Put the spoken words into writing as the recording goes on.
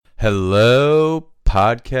Hello,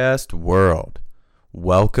 podcast world.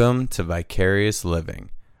 Welcome to Vicarious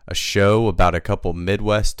Living, a show about a couple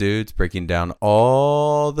Midwest dudes breaking down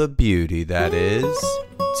all the beauty that is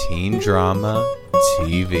teen drama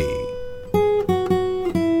TV.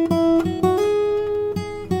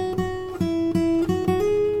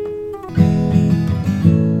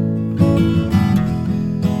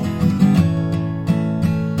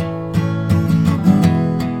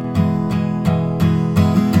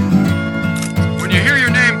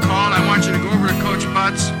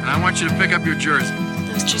 I want you to pick up your jersey.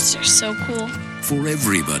 Those jerseys are so cool. For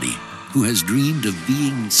everybody who has dreamed of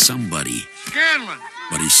being somebody, Scanlon,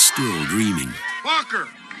 but is still dreaming. Walker.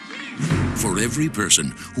 For every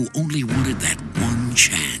person who only wanted that one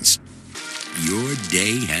chance, your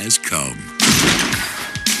day has come.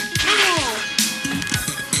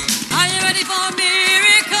 Are you ready for a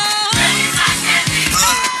miracle?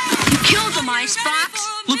 You killed them, Icebox.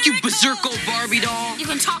 Look, you berserk old Barbie doll. You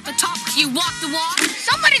can talk the talk, you walk the walk.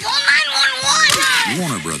 Somebody call 911!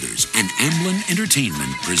 Warner Brothers and Amblin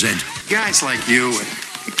Entertainment present Guys like you and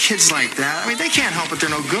kids like that, they can't help it, they're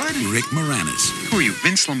no good. Rick Moranis Who are you,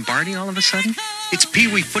 Vince Lombardi all of a sudden? It's Pee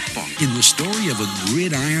Wee football. in the story of a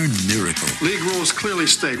gridiron miracle. League rules clearly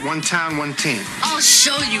state one town, one team. I'll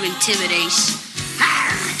show you intimidation.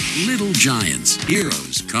 Little Giants,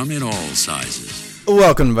 heroes come in all sizes.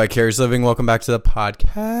 Welcome to Vicarious Living. Welcome back to the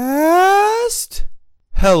podcast.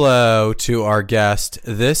 Hello to our guest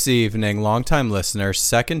this evening, longtime listener,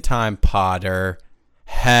 second time podder,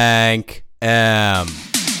 Hank M. Never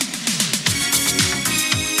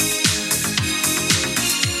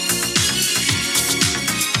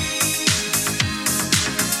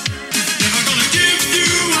gonna give you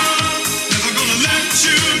up, never gonna let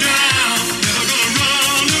you down, never gonna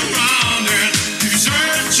run around and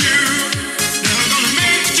desert you, never gonna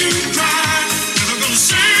make you cry, never gonna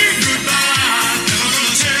say goodbye, never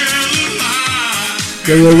gonna tell a lie.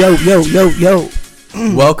 Yo.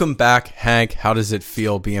 Welcome back, Hank. How does it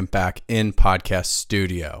feel being back in podcast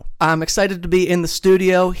studio? I'm excited to be in the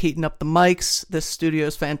studio, heating up the mics. This studio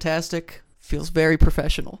is fantastic. Feels very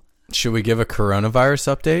professional. Should we give a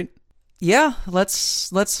coronavirus update? Yeah,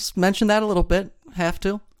 let's mention that a little bit. Have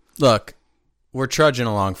to. Look, we're trudging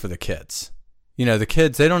along for the kids. You know, the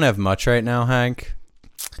kids, they don't have much right now, Hank.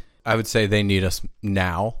 I would say they need us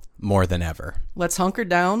now more than ever. Let's hunker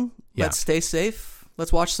down. Yeah. Let's stay safe.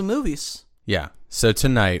 Let's watch some movies. Yeah. So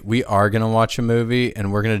tonight we are going to watch a movie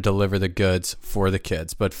and we're going to deliver the goods for the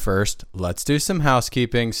kids. But first, let's do some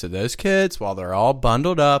housekeeping so those kids, while they're all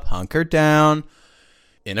bundled up, hunkered down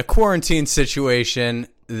in a quarantine situation,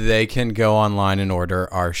 they can go online and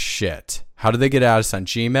order our shit. How do they get at us on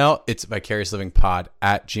Gmail? It's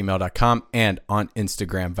vicariouslyvingpod@gmail.com and on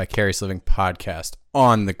Instagram, Vicarious Living Podcast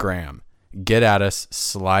on the gram. Get at us,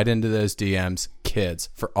 slide into those DMs, kids,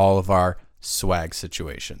 for all of our swag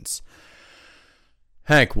situations.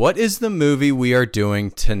 Hank, what is the movie we are doing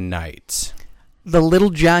tonight? The Little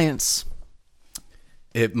Giants.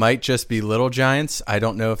 It might just be Little Giants. I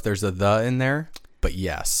don't know if there's a "the" in there, but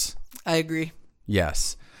yes. I agree.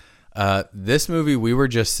 Yes. This movie, we were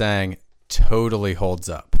just saying, totally holds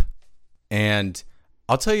up. And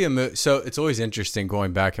I'll tell you, so it's always interesting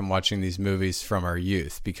going back and watching these movies from our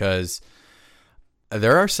youth because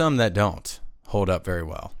there are some that don't hold up very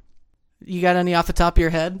well. You got any off the top of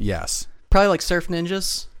your head? Yes. Probably like Surf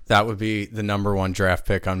Ninjas. That would be the number one draft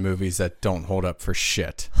pick on movies that don't hold up for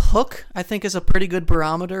shit. Hook, I think, is a pretty good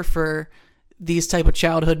barometer for these type of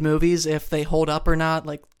childhood movies, if they hold up or not,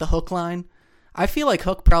 like the Hook line. I feel like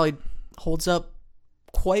Hook probably holds up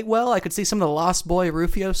quite well. I could see some of the Lost Boy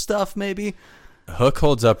Rufio stuff, maybe. Hook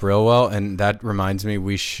holds up real well, and that reminds me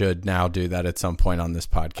we should now do that at some point on this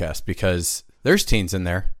podcast because there's teens in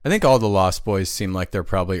there. I think all the Lost Boys seem like they're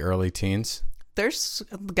probably early teens. There's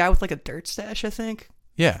a guy with like a dirt stash, I think.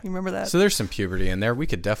 Yeah. You remember that? So there's some puberty in there. We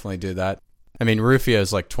could definitely do that. I mean,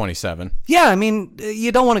 Rufio's like 27. Yeah, I mean,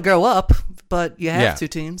 you don't want to grow up, but you have to,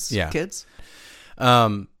 teens, kids.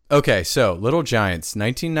 Okay, so Little Giants,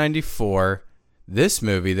 1994. This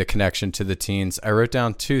movie, the connection to the teens, I wrote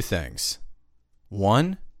down two things.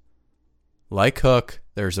 One, like Hook,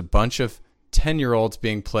 there's a bunch of 10-year-olds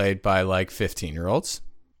being played by like 15-year-olds.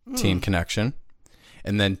 Teen connection.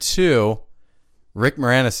 And then two, Rick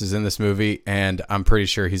Moranis is in this movie, and I'm pretty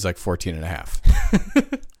sure he's like 14 and a half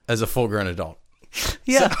as a full-grown adult.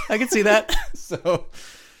 Yeah, I can see that. So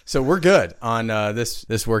we're good on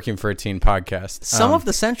this Working for a Teen podcast. Some of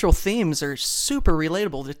the central themes are super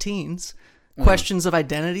relatable to teens. Questions of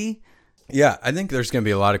identity. Yeah, I think there's going to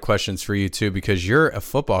be a lot of questions for you, too, because you're a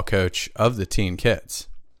football coach of the teen kids.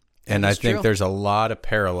 And I think there's a lot of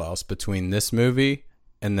parallels between this movie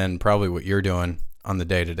and then probably what you're doing on the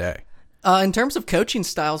day-to-day. In terms of coaching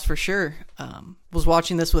styles, for sure. Was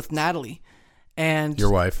watching this with Natalie, and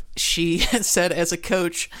Your wife. she said as a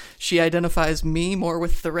coach, she identifies me more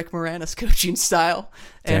with the Rick Moranis coaching style,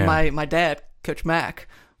 and my dad, Coach Mack,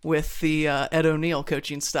 with the Ed O'Neill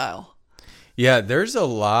coaching style. Yeah, there's a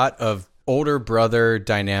lot of older brother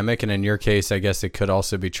dynamic, and in your case, I guess it could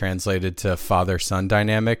also be translated to father-son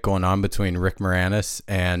dynamic going on between Rick Moranis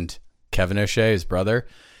and Kevin O'Shea, his brother,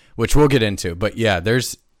 which we'll get into. But yeah,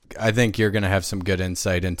 I think you're going to have some good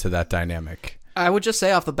insight into that dynamic. I would just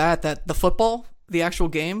say off the bat that the football, the actual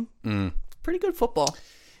game, pretty good football.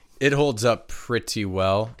 It holds up pretty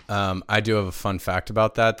well. I do have a fun fact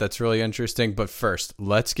about that that's really interesting. But first,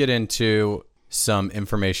 let's get into some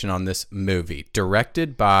information on this movie.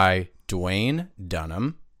 Directed by Dwayne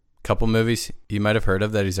Dunham. A couple movies you might have heard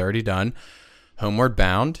of that he's already done. Homeward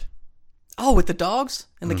Bound. Oh, with the dogs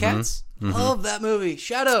and the cats? Love that movie.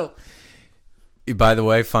 Shadow. By the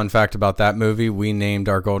way, fun fact about that movie, we named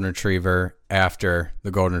our golden retriever after the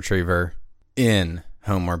golden retriever in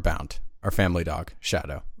Homeward Bound. Our family dog,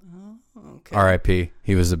 Shadow. Okay. R.I.P.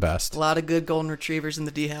 He was the best. A lot of good golden retrievers in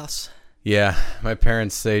the D house. Yeah, my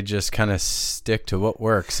parents, they just kind of stick to what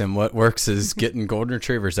works, and what works is getting golden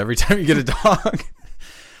retrievers every time you get a dog.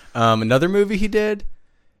 Another movie he did,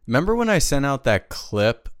 remember when I sent out that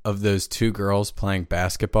clip of those two girls playing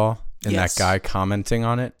basketball and Yes. that guy commenting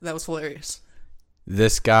on it? That was hilarious.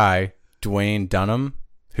 This guy, Dwayne Dunham,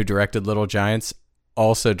 who directed Little Giants,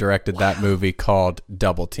 also directed that movie called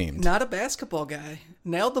Double Teamed. Not a basketball guy.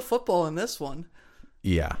 Nailed the football in this one.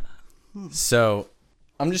 Yeah. So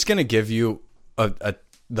I'm just going to give you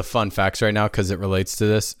the fun facts right now because it relates to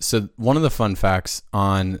this. So one of the fun facts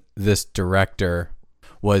on this director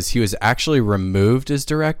was he was actually removed as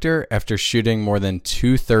director after shooting more than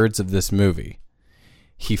 2/3 of this movie.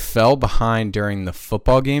 He fell behind during the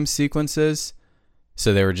football game sequences.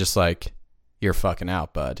 So they were just like, you're fucking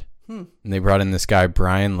out, bud. And they brought in this guy,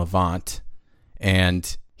 Brian Levant,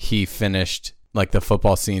 and he finished like the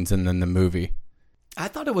football scenes and then the movie. I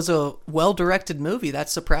thought it was a well-directed movie. That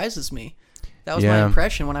surprises me. That was my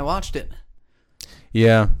impression when I watched it.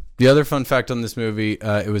 Yeah. The other fun fact on this movie,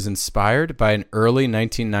 it was inspired by an early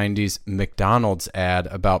 1990s McDonald's ad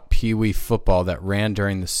about Pee Wee football that ran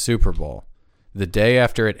during the Super Bowl. The day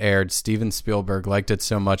after it aired, Steven Spielberg liked it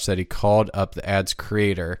so much that he called up the ad's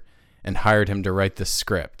creator and hired him to write the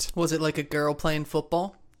script. Was it like a girl playing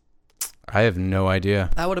football? I have no idea.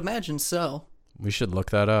 I would imagine so. We should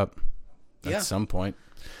look that up Yeah. at some point.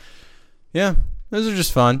 Yeah, those are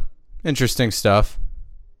just fun. Interesting stuff.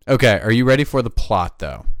 Okay, are you ready for the plot,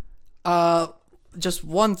 though? Just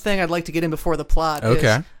one thing I'd like to get in before the plot.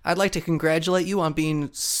 Okay. Is I'd like to congratulate you on being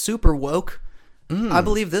super woke. I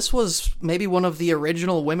believe this was maybe one of the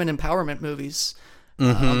original women empowerment movies.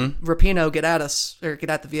 Rapino, get at us, or get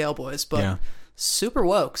at the VL boys, but super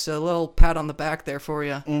woke. So a little pat on the back there for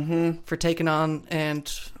you for taking on and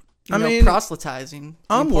proselytizing.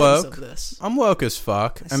 I'm the importance woke. Of this. I'm woke as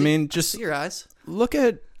fuck. I mean, I just see your eyes. look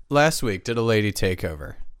at last week. Did a lady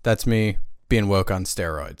takeover? That's me being woke on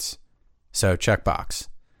steroids. So check box.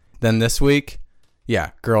 Then this week,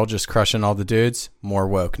 girl just crushing all the dudes. More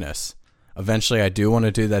wokeness. Eventually, I do want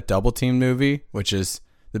to do that Double Team movie, which is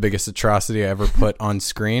the biggest atrocity I ever put on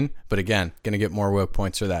screen. But again, going to get more woke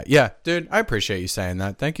points for that. Yeah, dude, I appreciate you saying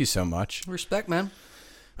that. Thank you so much. Respect, man.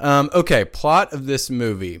 Okay, plot of this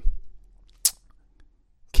movie.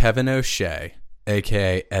 Kevin O'Shea,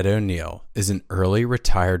 a.k.a. Ed O'Neill, is an early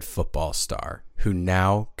retired football star who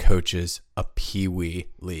now coaches a Pee Wee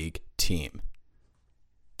League team.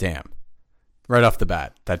 Damn. Right off the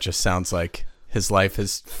bat, that just sounds like his life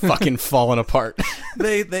has fucking fallen apart.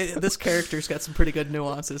 This character's got some pretty good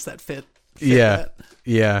nuances that fit Yeah. that.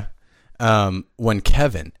 Yeah. When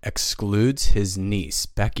Kevin excludes his niece,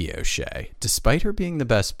 Becky O'Shea, despite her being the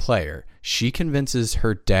best player, she convinces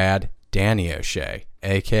her dad, Danny O'Shea,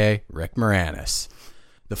 a.k.a. Rick Moranis,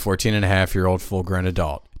 the 14-and-a-half-year-old full-grown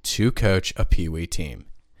adult, to coach a Pee Wee team.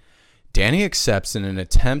 Danny accepts in an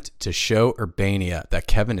attempt to show Urbania that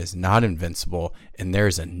Kevin is not invincible and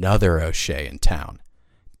there's another O'Shea in town.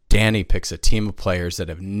 Danny picks a team of players that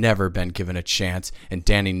have never been given a chance, and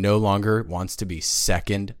Danny no longer wants to be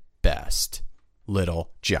second best. Little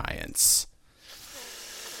Giants.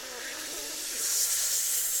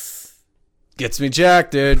 Gets me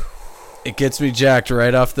jacked, dude. It gets me jacked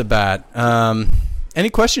right off the bat. Any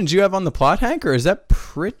questions you have on the plot, Hank, or is that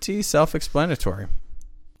pretty self-explanatory?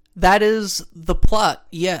 That is the plot.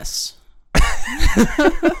 Yes.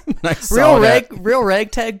 Nice. Real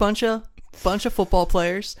ragtag bunch of football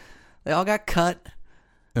players. They all got cut.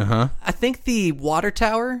 Uh-huh. I think the water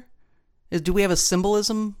tower Do we have a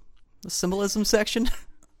symbolism section?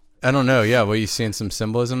 I don't know. Yeah, well, you seeing some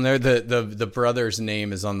symbolism there? The brother's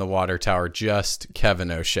name is on the water tower, just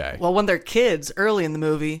Kevin O'Shea. Well, when they're kids, early in the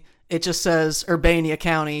movie, it just says Urbana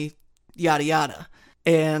County, yada yada.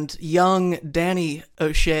 And young Danny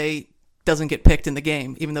O'Shea doesn't get picked in the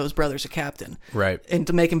game, even though his brother's a captain. Right. And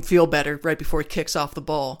to make him feel better, right before he kicks off the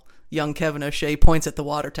ball, young Kevin O'Shea points at the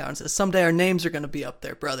water tower and says, "Someday our names are going to be up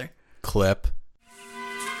there, brother." Clip.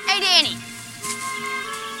 Hey, Danny.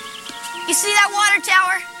 You see that water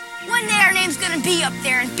tower? One day our name's gonna be up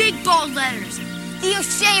there in big bold letters. The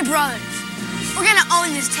O'Shea brothers. We're gonna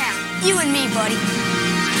own this town. You and me, buddy.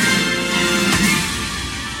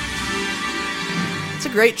 It's a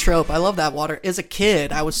great trope. I love that water. As a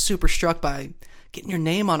kid, I was super struck by getting your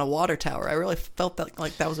name on a water tower. I really felt that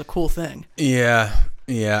like that was a cool thing. Yeah,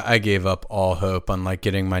 I gave up all hope on like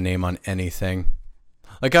getting my name on anything.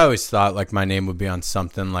 Like I always thought like my name would be on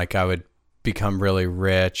something, like I would become really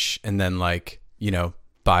rich and then like, you know,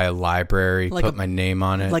 buy a library, like put my name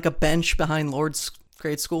on it. Like a bench behind Lord's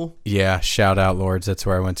grade school. Yeah, shout out Lord's. That's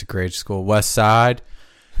where I went to grade school. West Side.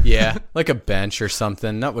 Yeah, like a bench or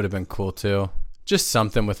something. That would have been cool too. Just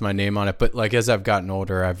something with my name on it. But like as I've gotten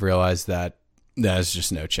older, I've realized that there's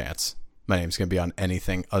just no chance my name's going to be on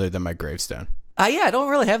anything other than my gravestone. Yeah, I don't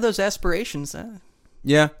really have those aspirations.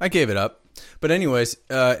 Yeah, I gave it up. But anyways,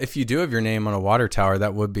 if you do have your name on a water tower,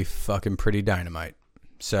 that would be fucking pretty dynamite.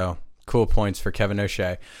 So, cool points for Kevin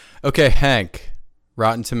O'Shea. Okay, Hank,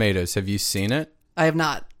 Rotten Tomatoes, have you seen it? I have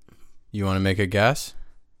not. You want to make a guess?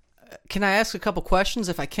 Can I ask a couple questions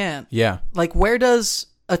if I can? Yeah. Like,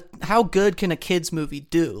 how good can a kids movie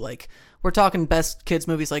do? Like, we're talking best kids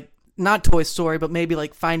movies, like not Toy Story, but maybe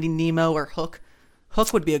like Finding Nemo or Hook.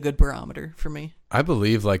 Hook would be a good barometer for me. I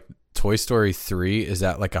believe like Toy Story 3 is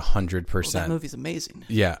at like 100%. Well, that movie's amazing.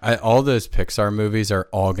 Yeah, all those Pixar movies are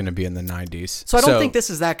all going to be in the 90s. So I don't think this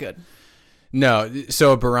is that good. No,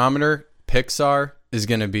 so a barometer, Pixar is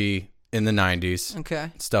going to be in the 90s.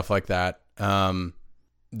 Okay. Stuff like that.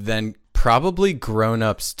 Then probably Grown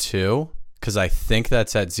Ups 2, because I think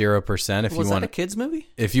that's at 0%. If Was you want that a kids movie?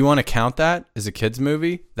 If you want to count that as a kids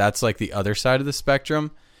movie, that's like the other side of the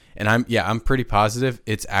spectrum. And I'm pretty positive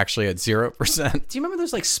it's actually at 0%. Do you remember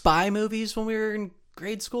those like spy movies when we were in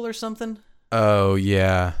grade school or something? Oh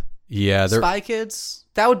yeah, yeah. Spy Kids.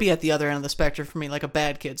 That would be at the other end of the spectrum for me, like a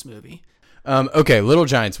bad kids movie. Okay, Little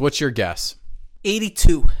Giants. What's your guess?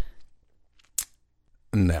 82.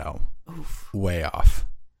 No, Oof. Way off.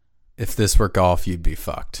 If this were golf, you'd be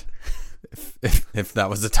fucked. If that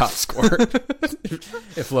was the top score,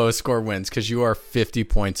 if lowest score wins, because you are 50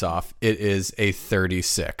 points off. It is a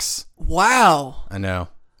 36. Wow. I know.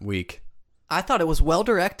 Weak. I thought it was well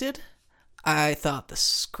directed. I thought the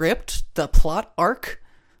script, the plot arc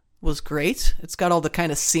was great. It's got all the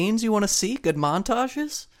kind of scenes you want to see, good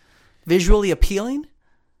montages, visually appealing.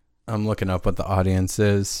 I'm looking up what the audience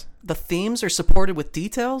is. The themes are supported with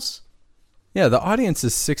details. Yeah, the audience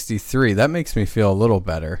is 63. That makes me feel a little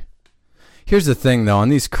better. Here's the thing, though. On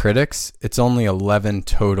these critics, it's only 11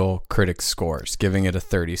 total critic scores, giving it a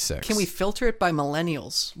 36. Can we filter it by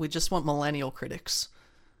millennials? We just want millennial critics.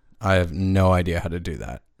 I have no idea how to do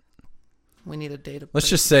that. We need a data. Let's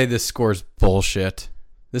just say this score's bullshit.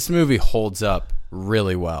 This movie holds up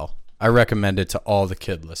really well. I recommend it to all the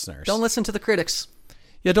kid listeners. Don't listen to the critics.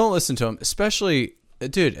 Yeah, don't listen to them. Especially,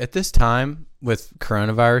 dude, at this time with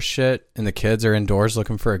coronavirus shit and the kids are indoors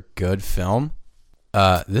looking for a good film,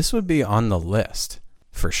 this would be on the list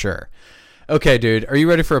for sure. Okay, dude, are you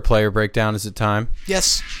ready for a player breakdown? Is it time?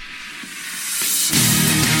 Yes.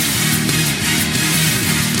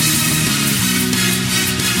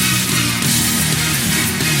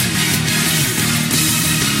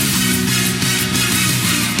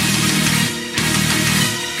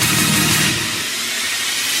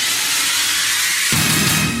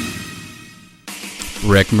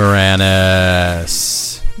 Rick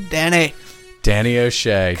Moranis. Danny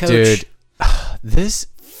O'Shea. Coach. Dude, this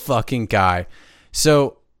fucking guy.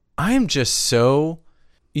 So I am just so,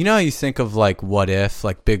 you know how you think of like what if,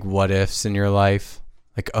 like big what ifs in your life?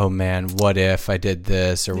 Like, oh man, what if I did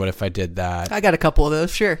this or what if I did that? I got a couple of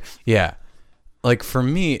those, sure. Yeah. Like for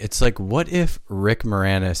me, it's like, what if Rick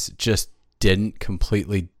Moranis just didn't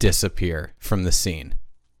completely disappear from the scene?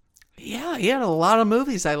 Yeah, he had a lot of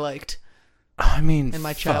movies I liked. I mean, in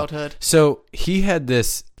my childhood. So he had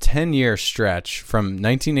this 10-year stretch from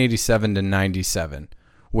 1987 to 97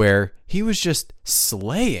 where he was just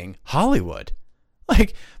slaying Hollywood.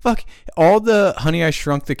 Like, fuck, all the Honey, I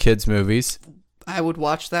Shrunk the Kids movies. I would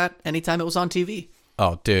watch that anytime it was on TV.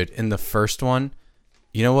 Oh, dude, in the first one,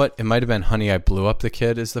 you know what? It might have been Honey, I Blew Up the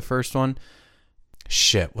Kid is the first one.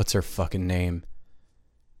 Shit, what's her fucking name?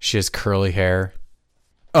 She has curly hair.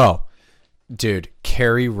 Oh, dude,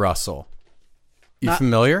 Carrie Russell. You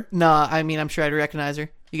familiar? No, I mean, I'm sure I'd recognize her.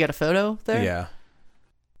 You got a photo there? Yeah.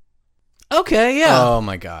 Okay, yeah. Oh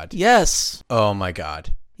my god. Yes. Oh my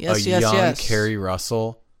god. Yes, young Carrie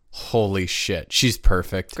Russell. Holy shit. She's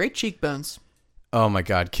perfect. Great cheekbones. Oh my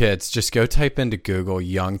god, kids, just go type into Google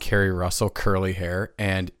young Carrie Russell curly hair,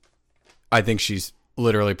 and I think she's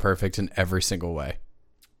literally perfect in every single way.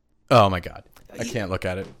 Oh my god. I can't look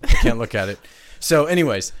at it. So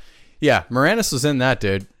anyways, yeah, Moranis was in that,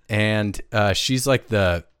 dude. And she's like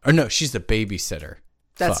she's the babysitter.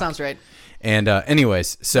 That sounds right. And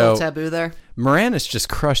anyways, so little taboo there. Moranis just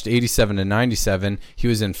crushed 87 to 97. He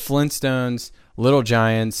was in Flintstones, Little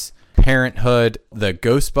Giants, Parenthood, the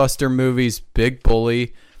Ghostbuster movies, Big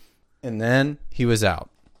Bully, and then he was out.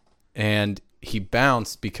 And he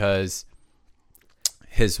bounced because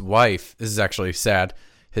his wife, this is actually sad,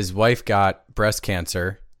 his wife got breast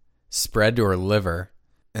cancer, spread to her liver,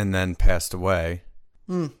 and then passed away.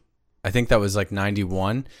 I think that was like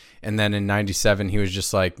 91. And then in 97, he was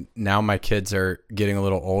just like, now my kids are getting a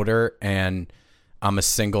little older and I'm a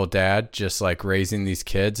single dad, just like raising these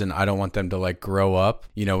kids. And I don't want them to like grow up,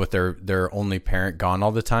 with their only parent gone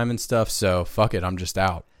all the time and stuff. So fuck it. I'm just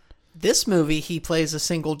out. This movie, he plays a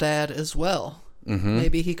single dad as well. Mm-hmm.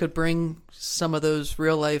 Maybe he could bring some of those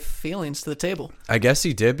real life feelings to the table. I guess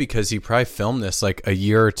he did because he probably filmed this like a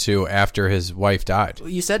year or two after his wife died.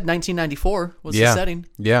 You said 1994 was the setting.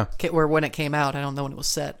 Yeah. Or when it came out. I don't know when it was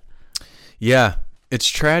set. Yeah. It's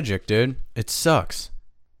tragic, dude. It sucks.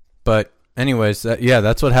 But anyways,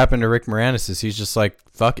 that's what happened to Rick Moranis is he's just like,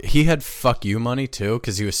 fuck it. He had fuck you money too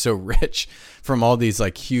because he was so rich from all these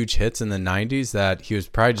like huge hits in the 90s that he was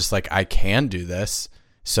probably just like, I can do this.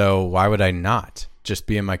 So why would I not just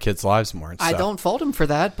be in my kids' lives more? And stuff. I don't fault him for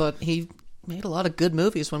that, but he made a lot of good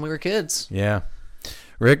movies when we were kids. Yeah.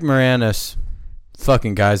 Rick Moranis,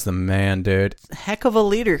 fucking guy's the man, dude. Heck of a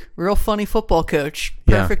leader. Real funny football coach.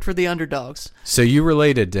 Perfect for the underdogs. So you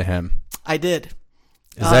related to him? I did.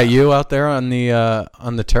 Is that you out there on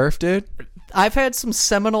the turf, dude? I've had some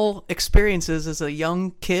seminal experiences as a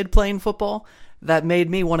young kid playing football that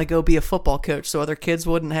made me want to go be a football coach so other kids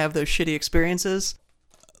wouldn't have those shitty experiences.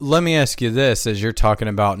 Let me ask you this, as you're talking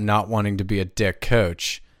about not wanting to be a dick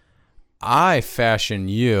coach. I fashion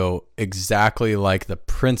you exactly like the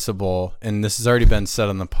principal, and this has already been said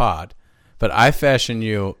on the pod, but I fashion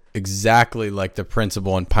you exactly like the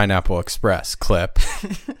principal in Pineapple Express clip.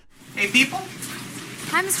 Hey, people.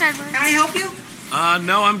 Hi, Mr. Edwards. Can I help you?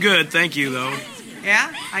 No, I'm good. Thank you, though.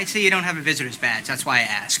 Yeah? I see you don't have a visitor's badge. That's why I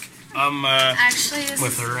ask. Actually, this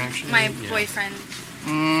with her, is my boyfriend.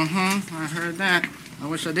 Mm-hmm. I heard that. I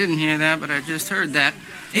wish I didn't hear that, but I just heard that.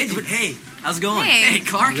 Hey, how's it going? Hey. Hey,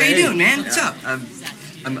 Clark, how you doing, man? What's up?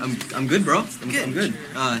 I'm good, bro. I'm good.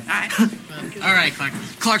 All right, Clark.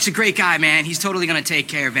 Clark's a great guy, man. He's totally gonna take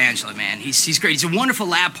care of Angela, man. He's great. He's a wonderful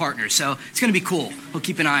lab partner, so it's gonna be cool. We'll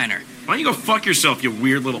keep an eye on her. Why don't you go fuck yourself, you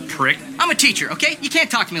weird little prick? I'm a teacher, okay? You can't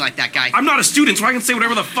talk to me like that, guy. I'm not a student, so I can say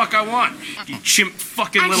whatever the fuck I want. You chimp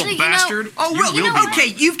fucking Actually, little bastard. Oh, You really? will be Okay,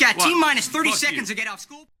 mine. you've got What? T-minus 30 Fuck seconds you. to get off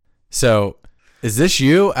school. So, is this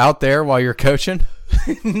you out there while you're coaching?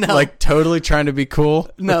 No. Like totally trying to be cool?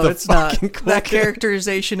 No, with the it's not. fucking cool That kid?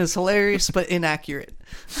 characterization is hilarious, but inaccurate.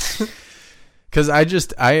 Because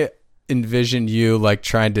I envisioned you like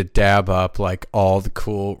trying to dab up like all the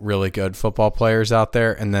cool, really good football players out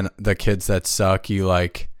there, and then the kids that suck, you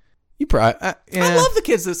probably. I love the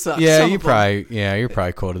kids that suck. Yeah, Some you of them. probably. Yeah, you're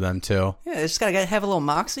probably cool to them too. Yeah, they just gotta have a little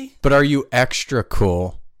moxie. But are you extra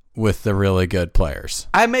cool with the really good players?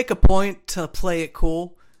 I make a point to play it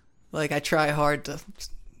cool. Like, I try hard to,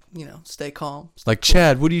 stay calm. Like,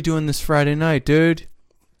 Chad, what are you doing this Friday night, dude?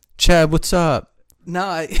 Chad, what's up?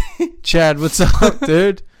 No, Chad, what's up,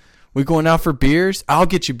 dude? We going out for beers? I'll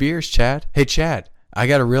get you beers, Chad. Hey, Chad, I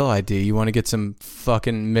got a real idea. You want to get some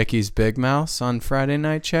fucking Mickey's Big Mouse on Friday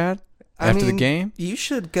night, Chad? After the game? You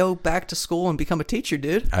should go back to school and become a teacher,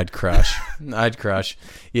 dude. I'd crush.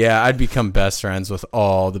 Yeah, I'd become best friends with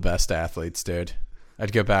all the best athletes, dude.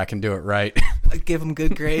 I'd go back and do it right. I'd give them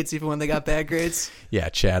good grades even when they got bad grades. Yeah,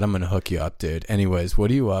 Chad, I'm going to hook you up, dude. Anyways, what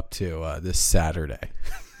are you up to this Saturday?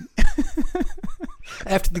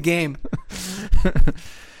 After the game.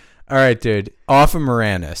 All right, dude. Off of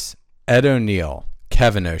Moranis, Ed O'Neill,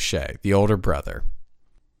 Kevin O'Shea, the older brother.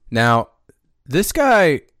 Now, this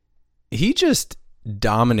guy, he just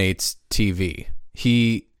dominates TV.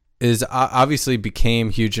 He is obviously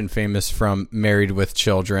became huge and famous from Married with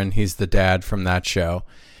Children. He's the dad from that show.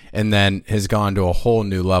 And then has gone to a whole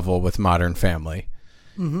new level with Modern Family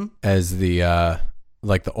as the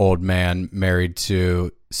like the old man married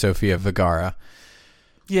to Sofia Vergara.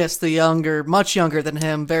 Yes, the younger, much younger than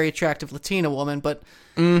him, very attractive Latina woman. But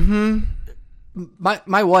my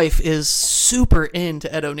wife is super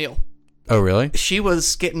into Ed O'Neill. Oh, really? She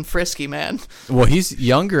was getting frisky, man. Well, he's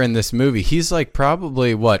younger in this movie. He's like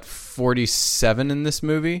probably, 47 in this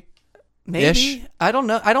movie? Maybe. Ish? I don't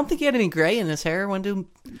know. I don't think he had any gray in his hair.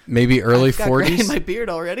 Maybe early I've got 40s? gray in my beard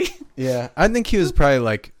already. Yeah. I think he was probably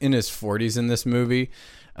like in his 40s in this movie.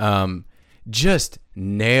 Just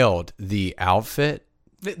nailed the outfit.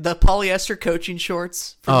 The polyester coaching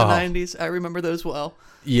shorts from the 90s. I remember those well.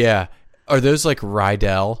 Yeah. Are those like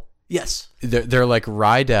Rydell? Yes. They're like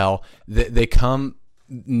Rydell. They come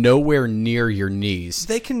nowhere near your knees.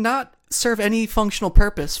 They cannot serve any functional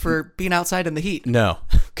purpose for being outside in the heat. No,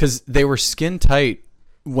 because they were skin tight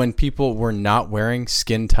when people were not wearing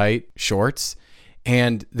skin tight shorts.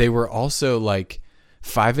 And they were also like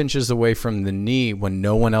 5 inches away from the knee when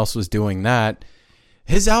no one else was doing that.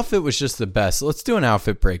 His outfit was just the best. Let's do an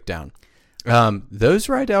outfit breakdown. Those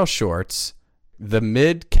Rydell shorts, the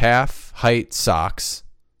mid-calf height socks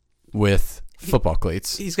with football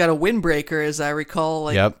cleats. He's got a windbreaker, as I recall,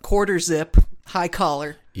 like Yep. quarter zip, high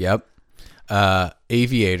collar. Yep.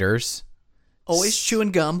 Aviators. Always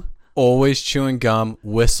chewing gum. Always chewing gum.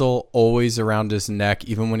 Whistle always around his neck,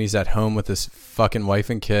 even when he's at home with his fucking wife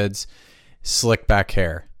and kids. Slick back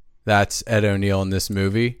hair. That's Ed O'Neill in this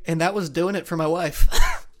movie. And that was doing it for my wife.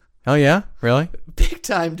 Oh, yeah? Really? Big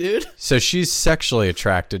time, dude. So she's sexually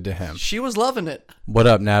attracted to him. She was loving it. What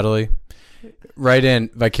up, Natalie? Write in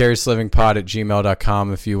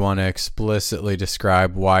vicariouslylivingpod@gmail.com if you want to explicitly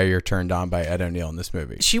describe why you're turned on by Ed O'Neill in this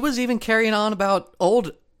movie. She was even carrying on about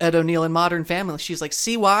old Ed O'Neill in Modern Family. She's like,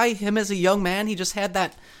 see why him as a young man, he just had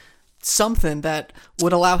that something that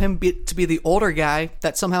would allow him to be the older guy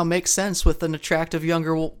that somehow makes sense with an attractive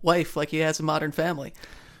younger wife like he has in Modern Family.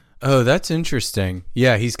 Oh, that's interesting.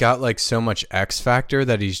 Yeah, he's got like so much X factor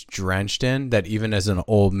that he's drenched in that even as an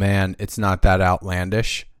old man, it's not that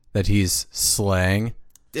outlandish that he's slaying.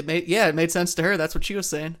 It made sense to her. That's what she was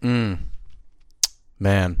saying.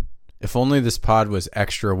 Man, if only this pod was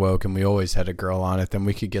extra woke and we always had a girl on it, then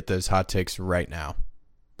we could get those hot takes right now.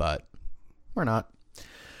 But we're not.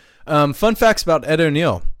 Fun facts about Ed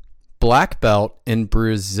O'Neill. Black belt in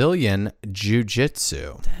Brazilian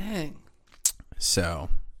Jiu-Jitsu. Dang. So,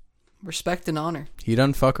 respect and honor. He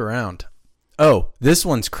doesn't fuck around. Oh, this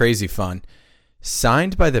one's crazy fun.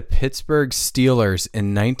 Signed by the Pittsburgh Steelers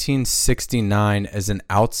in 1969 as an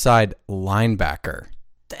outside linebacker.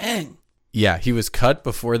 Dang. Yeah, he was cut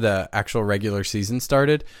before the actual regular season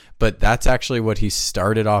started, but that's actually what he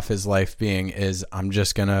started off his life being is I'm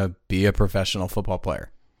just going to be a professional football player.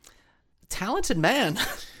 Talented man.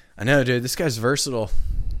 I know, dude. This guy's versatile.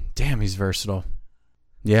 Damn, he's versatile.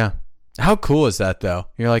 Yeah. How cool is that, though?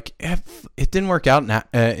 You're like, it didn't work out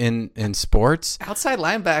in sports. Outside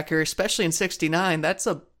linebacker, especially in 69, that's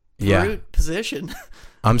a brute position.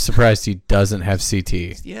 I'm surprised he doesn't have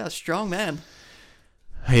CT. Yeah, strong man.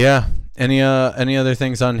 Yeah. Any other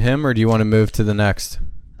things on him, or do you want to move to the next?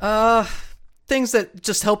 Things that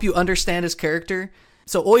just help you understand his character.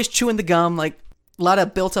 So always chewing the gum, like a lot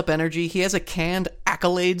of built-up energy. He has a canned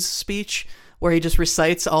accolades speech where he just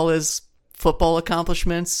recites all his football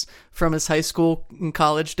accomplishments from his high school and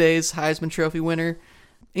college days, Heisman Trophy winner.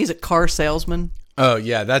 He's a car salesman. Oh,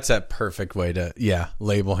 yeah, that's a perfect way to,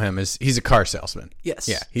 label him as he's a car salesman. Yes.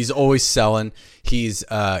 Yeah, he's always selling. He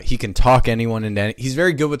can talk anyone into any. He's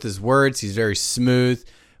very good with his words. He's very smooth,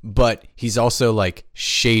 but he's also like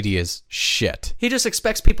shady as shit. He just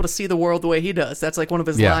expects people to see the world the way he does. That's like one of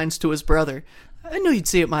his lines to his brother. I knew you'd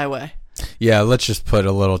see it my way. Yeah, let's just put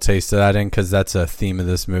a little taste of that in because that's a theme of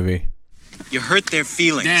this movie. You hurt their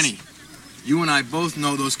feelings. Danny, you and I both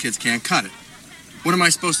know those kids can't cut it. What am I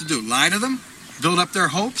supposed to do? Lie to them? Build up their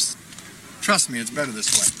hopes? Trust me, it's better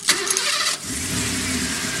this way.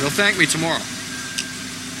 They'll thank me tomorrow.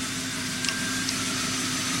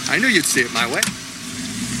 I knew you'd see it my way.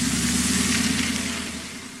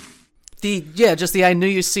 Just the I knew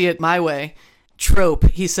you see it my way trope.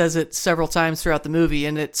 He says it several times throughout the movie,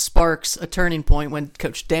 and it sparks a turning point when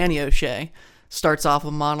Coach Danny O'Shea starts off a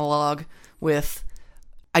monologue with,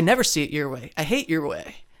 I never see it your way. I hate your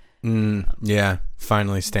way. Yeah,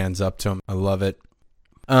 finally stands up to him. I love it.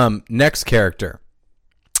 Next character.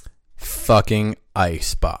 Fucking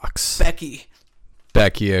Icebox.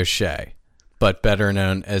 Becky O'Shea, but better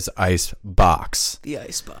known as Icebox. The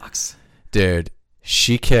Icebox. Dude,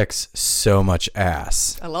 she kicks so much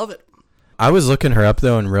ass. I love it. I was looking her up,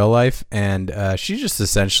 though, in real life, and she just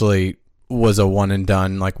essentially was a one and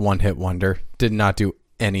done, like one-hit wonder. Did not do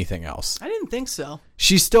anything else. I didn't think so.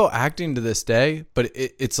 She's still acting to this day, but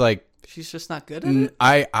it's like she's just not good at it.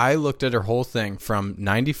 I looked at her whole thing from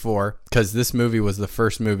 94 because this movie was the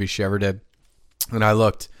first movie she ever did, and I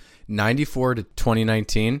looked 94 to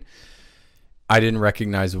 2019. I didn't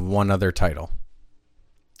recognize one other title.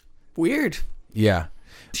 Weird. Yeah.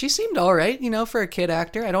 She seemed all right, for a kid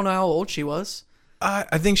actor. I don't know how old she was.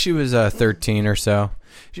 I think she was 13 or so.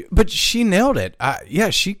 But she nailed it.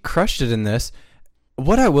 Yeah, she crushed it in this.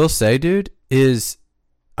 What I will say, dude, is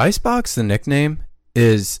Icebox, the nickname,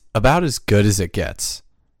 is about as good as it gets.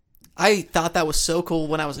 I thought that was so cool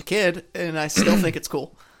when I was a kid, and I still think it's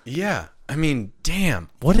cool. Yeah. I mean, damn,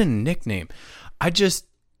 what a nickname.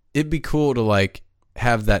 It'd be cool to, like,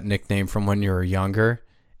 have that nickname from when you were younger,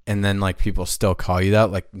 and then, like, people still call you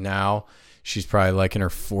that. Like, now she's probably, like, in her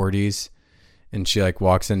 40s, and she, like,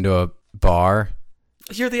 walks into a bar.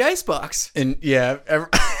 You're the Icebox. And, yeah,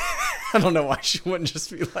 I don't know why she wouldn't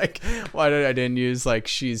just be like, why did I didn't use, like,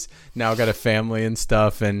 she's now got a family and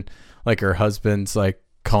stuff, and, like, her husband's, like,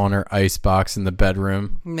 calling her Icebox in the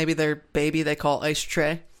bedroom. Maybe their baby they call Ice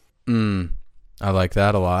Tray. I like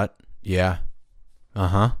that a lot. Yeah.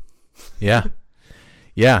 Uh-huh. Yeah.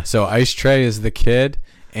 Yeah, so Ice Tray is the kid,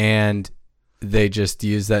 and they just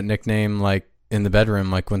use that nickname, like, in the bedroom,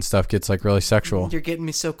 like, when stuff gets, like, really sexual. You're getting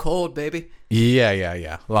me so cold, baby. Yeah.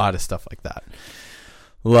 A lot of stuff like that.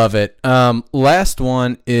 Love it. Last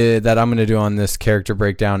one that I'm going to do on this character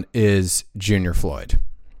breakdown is Junior Floyd.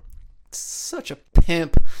 Such a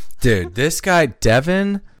pimp. Dude, this guy,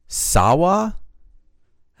 Devin Sawa.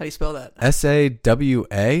 How do you spell that?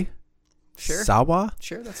 S-A-W-A? Sure. Sawa?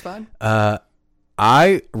 Sure, that's fine.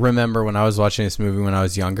 I remember when I was watching this movie when I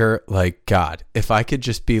was younger, like, God, if I could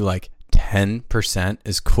just be like 10%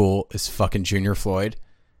 as cool as fucking Junior Floyd,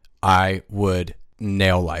 I would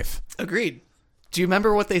nail life. Agreed. Do you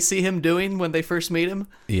remember what they see him doing when they first meet him?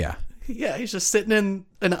 Yeah. Yeah, he's just sitting in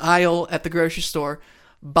an aisle at the grocery store,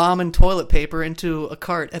 bombing toilet paper into a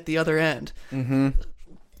cart at the other end. Mm-hmm.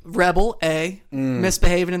 Rebel, A,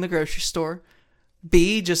 misbehaving in the grocery store.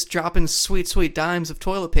 B, just dropping sweet, sweet dimes of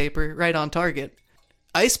toilet paper right on target.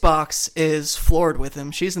 Icebox is floored with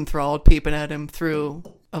him. She's enthralled, peeping at him through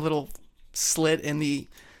a little slit in the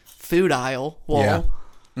food aisle wall.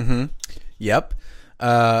 Yeah. Mm-hmm. Yep.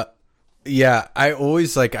 Yeah, I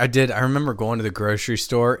always, like, I remember going to the grocery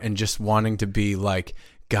store and just wanting to be like,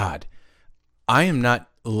 God, I am not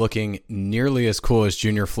looking nearly as cool as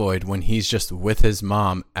Junior Floyd when he's just with his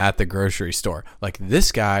mom at the grocery store. Like,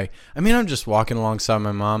 this guy, I mean, I'm just walking alongside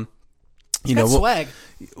my mom. You know, swag.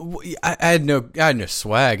 I had no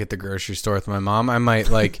swag at the grocery store with my mom. I might,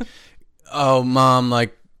 like, oh, Mom,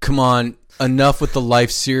 like, come on, enough with the Life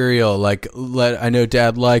cereal. Like, I know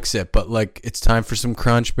Dad likes it, but, like, it's time for some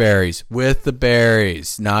Crunch Berries with the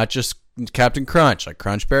berries, not just Captain Crunch, like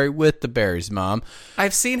Crunch Berry with the berries, Mom.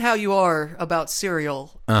 I've seen how you are about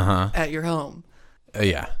cereal at your home.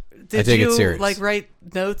 Yeah. Did I take it serious. You, like, write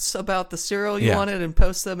notes about the cereal you wanted and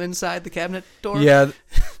post them inside the cabinet door? Yeah,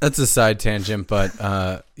 that's a side tangent, but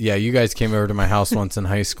yeah, you guys came over to my house once in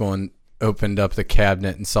high school and opened up the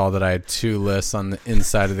cabinet and saw that I had 2 lists on the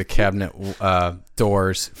inside of the cabinet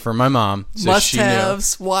doors for my mom. So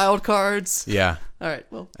must-haves, wild cards. Yeah. All right.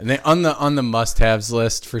 Well, and then on the must-haves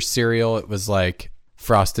list for cereal, it was like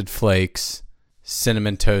Frosted Flakes,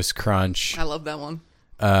 Cinnamon Toast Crunch. I love that one.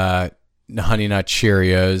 Honey Nut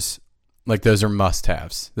Cheerios. Like, those are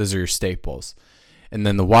must-haves. Those are your staples. And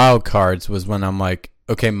then the wild cards was when I'm like,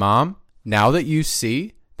 okay, Mom, now that you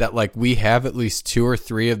see that, like, we have at least 2 or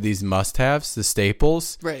 3 of these must-haves, the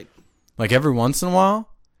staples. Right. Like, every once in a while,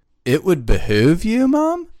 it would behoove you,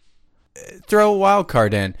 Mom, throw a wild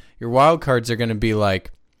card in. Your wild cards are going to be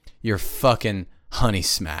like your fucking Honey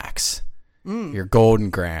Smacks, your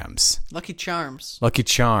Golden Grams. Lucky Charms.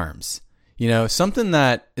 You know, something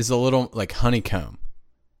that is a little like honeycomb.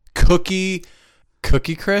 Cookie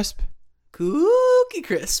Crisp? Cookie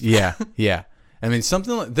Crisp. Yeah. I mean,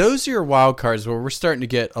 something like those are your wild cards where we're starting to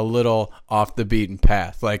get a little off the beaten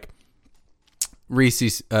path, like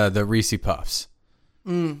Reese's, the Reese Puffs.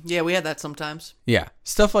 Yeah, we had that sometimes. Yeah,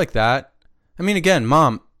 stuff like that. I mean, again,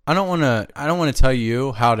 Mom, I don't want to tell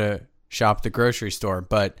you how to shop at the grocery store,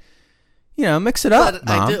 but you know, mix it up. But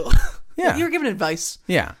Mom. I do. Yeah, you're giving advice.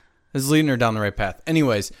 Yeah, it's leading her down the right path.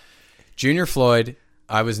 Anyways, Junior Floyd,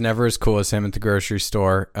 I was never as cool as him at the grocery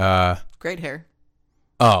store. Great hair.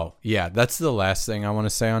 Oh, yeah. That's the last thing I want to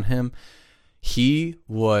say on him. He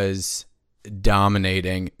was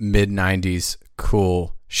dominating mid-90s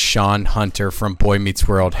cool Sean Hunter from Boy Meets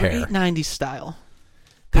World hair. Great 90s style.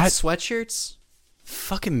 Good sweatshirts.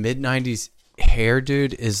 Fucking mid-90s. hair,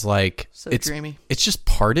 dude, is like it's dreamy. It's just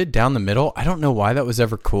parted down the middle. I don't know why that was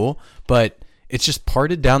ever cool, but it's just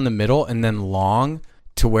parted down the middle and then long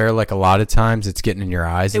to where like a lot of times it's getting in your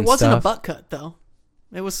eyes. It wasn't a butt cut though.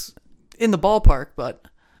 It was in the ballpark, but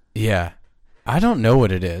yeah, I don't know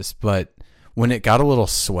what it is, but when it got a little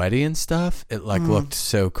sweaty and stuff, it like looked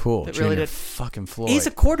so cool. It really did. Fucking Floyd. He's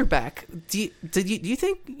a quarterback. Do you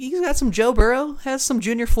think he's got some Joe Burrow? Has some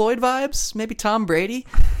Junior Floyd vibes? Maybe Tom Brady?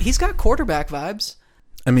 He's got quarterback vibes.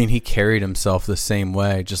 I mean, he carried himself the same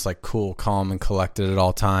way, just like cool, calm, and collected at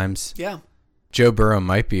all times. Yeah. Joe Burrow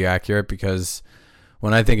might be accurate because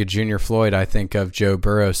when I think of Junior Floyd, I think of Joe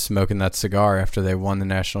Burrow smoking that cigar after they won the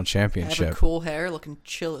national championship. Having cool hair, looking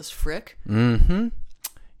chill as frick. Mm-hmm.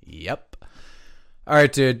 Yep. All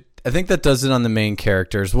right, dude. I think that does it on the main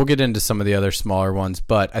characters. We'll get into some of the other smaller ones,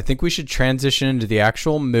 but I think we should transition into the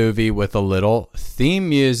actual movie with a little theme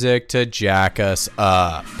music to jack us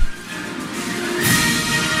up.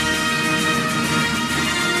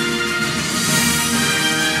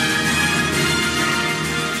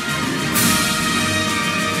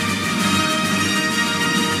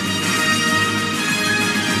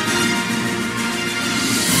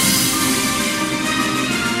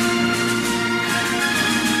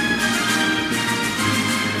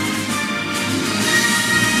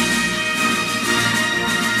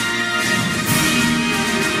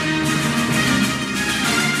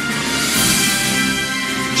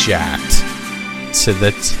 Jacked to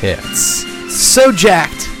the tits. So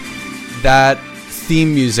jacked. That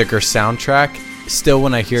theme music or soundtrack, still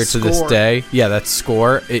when I hear it to this day, yeah, that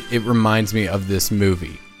score, it reminds me of this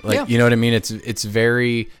movie. Like, Yeah. You know what I mean? It's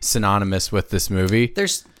very synonymous with this movie.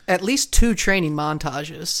 There's at least 2 training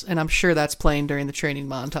montages, and I'm sure that's playing during the training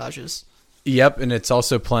montages. Yep, and it's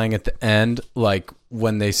also playing at the end, like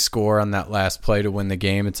when they score on that last play to win the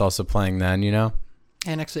game, it's also playing then, you know?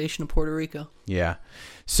 Annexation of Puerto Rico. Yeah.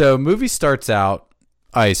 So movie starts out,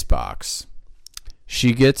 Icebox.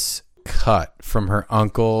 She gets cut from her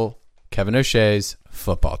uncle Kevin O'Shea's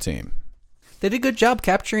football team. They did a good job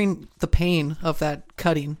capturing the pain of that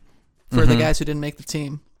cutting for the guys who didn't make the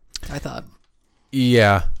team, I thought.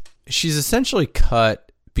 Yeah. She's essentially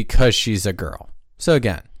cut because she's a girl. So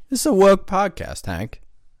again, this is a woke podcast, Hank.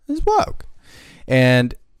 It's woke.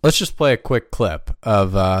 And let's just play a quick clip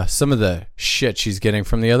of some of the shit she's getting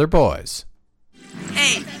from the other boys.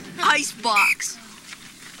 Hey, Icebox.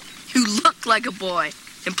 You look like a boy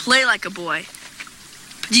and play like a boy.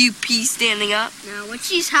 Do you pee standing up? Now, when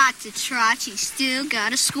she's hot to trot, she's still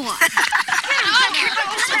got a squat. I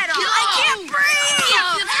can't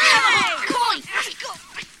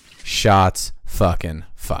breathe! Shots fucking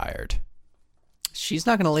fired. She's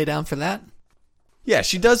not going to lay down for that. Yeah,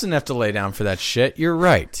 she doesn't have to lay down for that shit. You're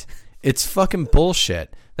right. It's fucking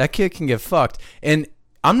bullshit. That kid can get fucked. And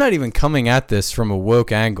I'm not even coming at this from a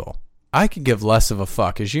woke angle. I could give less of a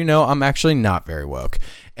fuck. As you know, I'm actually not very woke.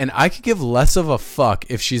 And I could give less of a fuck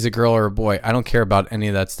if she's a girl or a boy. I don't care about any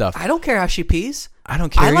of that stuff. I don't care how she pees. I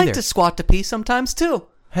don't care either. I like to squat to pee sometimes, too.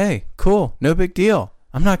 Hey, cool. No big deal.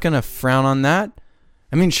 I'm not going to frown on that.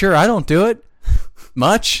 I mean, sure, I don't do it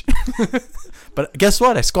much. But guess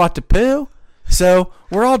what? I squat to poo. So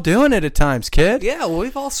we're all doing it at times, kid. Yeah, well,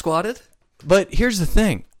 we've all squatted. But here's the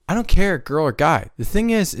thing. I don't care, girl or guy. The thing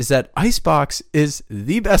is that Icebox is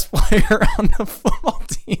the best player on the football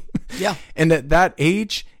team. Yeah. And at that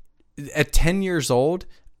age, at 10 years old,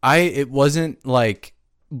 it wasn't like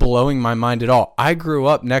blowing my mind at all. I grew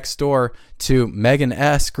up next door to Megan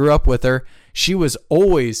S., grew up with her. She was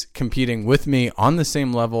always competing with me on the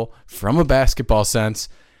same level from a basketball sense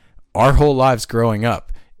our whole lives growing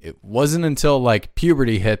up. It wasn't until like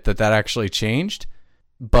puberty hit that actually changed.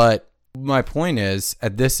 But my point is,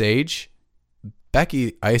 at this age,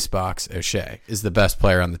 Becky Icebox O'Shea is the best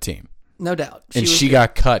player on the team. No doubt. And she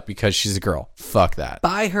got cut because she's a girl. Fuck that.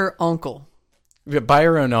 By her uncle. By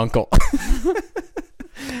her own uncle.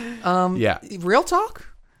 Yeah. Real talk?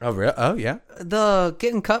 Oh, yeah. The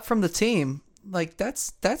getting cut from the team, like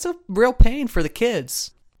that's a real pain for the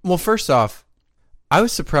kids. Well, first off, I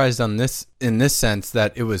was surprised on this in this sense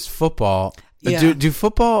that it was football. Yeah.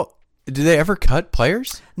 Do they ever cut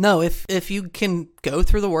players? No, if you can go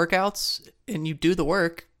through the workouts and you do the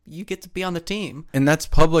work, you get to be on the team. And that's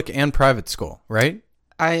public and private school, right?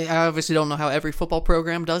 I obviously don't know how every football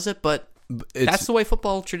program does it, but that's the way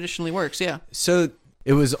football traditionally works, yeah. So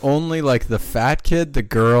it was only like the fat kid, the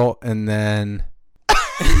girl, and then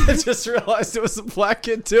I just realized it was a black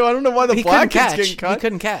kid too. I don't know why the black kid's getting cut. He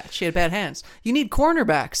couldn't catch. He had bad hands. You need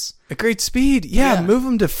cornerbacks. A great speed. Yeah, move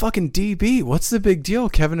him to fucking DB. What's the big deal,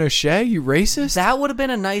 Kevin O'Shea? You racist? That would have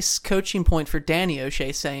been a nice coaching point for Danny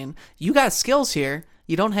O'Shea saying, you got skills here.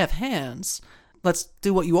 You don't have hands. Let's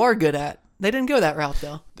do what you are good at. They didn't go that route,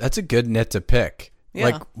 though. That's a good nit to pick. Yeah.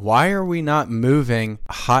 Like, why are we not moving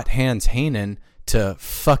Hot Hands Haanen to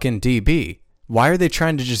fucking DB? Why are they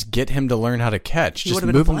trying to just get him to learn how to catch? He Just would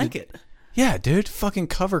have been a move him blanket. Yeah, dude, fucking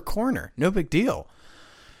cover corner. No big deal.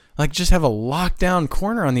 Like, just have a lockdown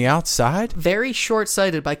corner on the outside. Very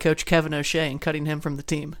short-sighted by Coach Kevin O'Shea in cutting him from the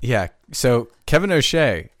team. Yeah, so Kevin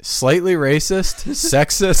O'Shea, slightly racist,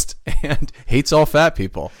 sexist, and hates all fat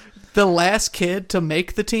people. The last kid to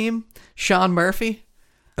make the team, Sean Murphy.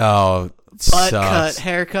 Oh, Butt cut,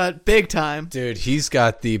 haircut, big time. Dude, he's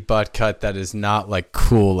got the butt cut that is not like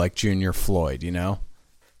cool like Junior Floyd, you know?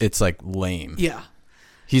 It's like lame. Yeah.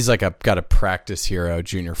 He's like got a practice hero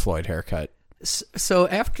Junior Floyd haircut. So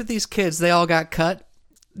after these kids, they all got cut,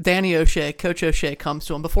 Danny O'Shea, Coach O'Shea, comes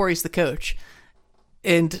to him before he's the coach.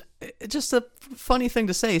 And just a funny thing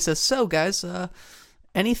to say, he says, so guys,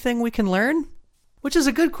 anything we can learn? Which is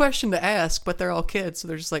a good question to ask, but they're all kids. So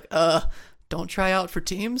they're just like, don't try out for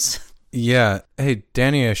teams. Yeah. Hey,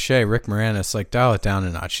 Danny O'Shea, Rick Moranis, like dial it down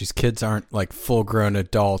a notch. These kids aren't like full grown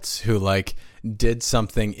adults who like did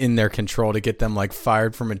something in their control to get them like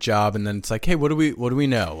fired from a job, and then it's like, hey, what do we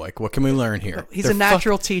know? Like, what can we learn here? He's a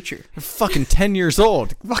natural teacher. They're fucking 10 years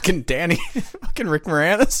old. Fucking Danny, fucking Rick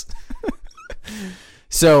Moranis.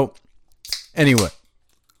 So, anyway.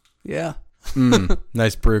 Yeah.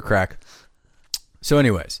 Nice brew crack. So,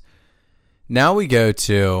 anyways, now we go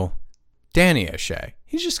to Danny O'Shea.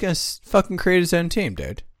 He's just going to fucking create his own team,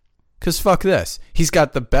 dude. Because fuck this. He's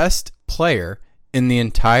got the best player in the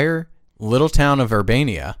entire little town of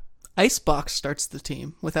Urbania. Icebox starts the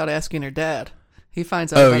team without asking her dad. He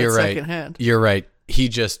finds out about it secondhand. You're right. He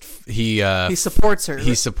supports her.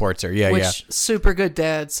 He supports her. Yeah, Which super good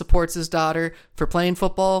dad supports his daughter for playing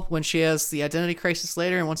football when she has the identity crisis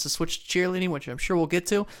later and wants to switch to cheerleading, which I'm sure we'll get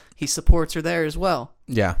to. He supports her there as well.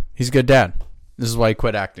 Yeah, he's a good dad. This is why he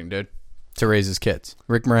quit acting, dude. To raise his kids.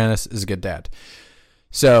 Rick Moranis is a good dad.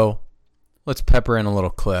 So let's pepper in a little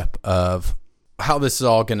clip of how this is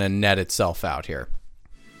all going to net itself out here.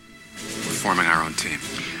 We're forming our own team.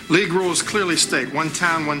 League rules clearly state one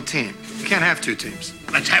town, one team. You can't have two teams.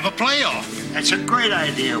 Let's have a playoff. That's a great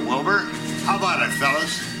idea, Wilbur. How about it,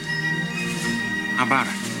 fellas? How about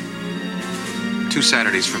it? 2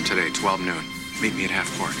 Saturdays from today, 12 noon. Meet me at half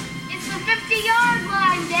court. It's the 50-yard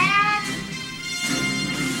line, Dad.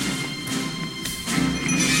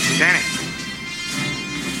 Danny,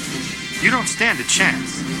 you don't stand a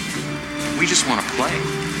chance. We just want to play.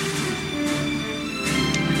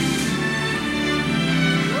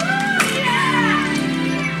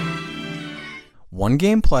 One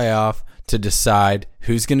game playoff to decide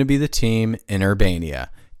who's going to be the team in Urbania.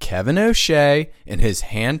 Kevin O'Shea and his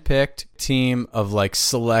hand-picked team of like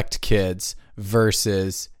select kids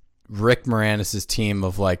versus Rick Moranis' team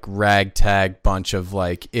of like ragtag bunch of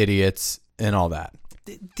like idiots and all that.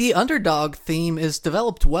 The underdog theme is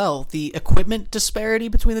developed well. The equipment disparity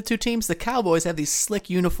between the two teams. The Cowboys have these slick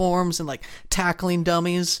uniforms and like tackling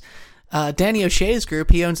dummies. Danny O'Shea's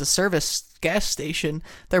group, he owns a service gas station.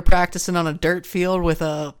 They're practicing on a dirt field with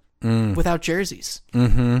without jerseys.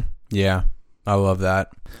 Mm-hmm. Yeah, I love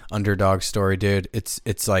that underdog story, dude.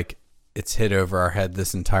 It's like it's hit over our head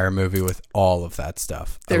this entire movie with all of that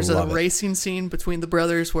stuff. There's a racing scene between the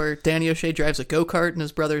brothers where Danny O'Shea drives a go-kart and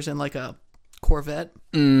his brother's in like a Corvette.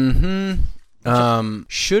 Mm-hmm.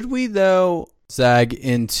 Should we though zag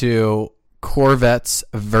into Corvettes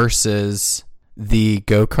versus the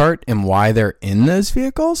go-kart and why they're in those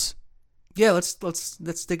vehicles? Yeah, let's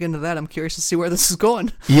dig into that. I'm curious to see where this is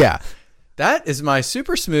going. Yeah. That is my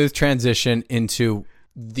super smooth transition into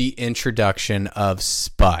the introduction of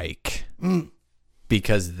Spike.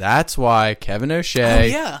 Because that's why Kevin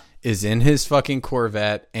O'Shea is in his fucking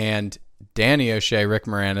Corvette and Danny O'Shea, Rick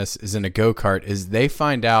Moranis, is in a go-kart. Is they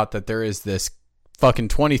find out that there is this fucking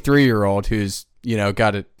 23-year-old who's, you know,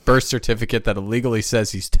 got a birth certificate that illegally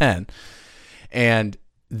says he's 10. And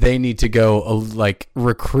they need to go like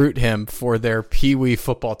recruit him for their Pee-wee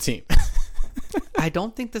football team. I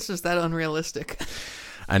don't think this is that unrealistic.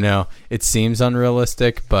 I know it seems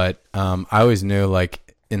unrealistic, but I always knew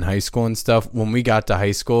like in high school and stuff, when we got to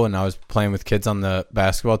high school and I was playing with kids on the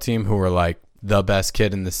basketball team who were like the best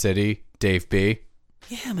kid in the city, Dave B.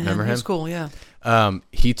 Yeah, man. Remember him? That's cool, yeah.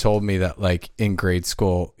 He told me that like in grade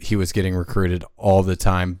school, he was getting recruited all the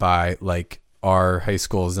time by like our high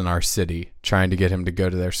schools in our city trying to get him to go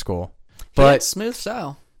to their school. But smooth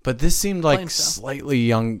style. But this seemed like slightly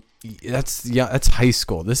young. That's high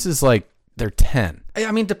school. This is like they're 10.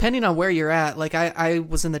 I mean, depending on where you're at, like I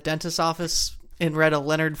was in the dentist's office and read a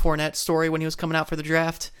Leonard Fournette story when he was coming out for the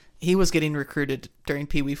draft. He was getting recruited during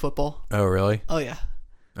Pee Wee football. Oh, really? Oh, yeah.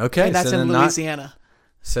 Okay, And that's so in then Louisiana.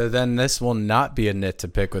 So then this will not be a nit to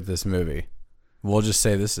pick with this movie. We'll just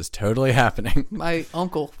say this is totally happening. My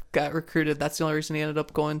uncle got recruited. That's the only reason he ended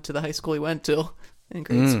up going to the high school he went to in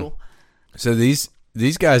grade school. So these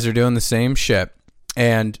guys are doing the same shit.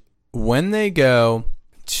 And when they go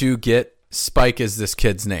to get Spike is this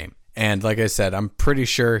kid's name. And like I said, I'm pretty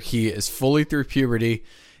sure he is fully through puberty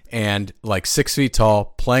and like 6 feet tall,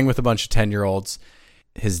 playing with a bunch of 10-year-olds.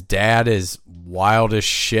 His dad is wild as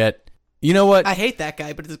shit. You know what? I hate that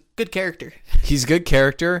guy, but he's a good character. He's a good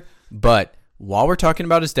character, but while we're talking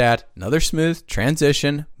about his dad, another smooth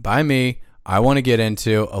transition by me, I want to get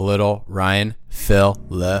into a little Ryan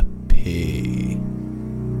Philipee.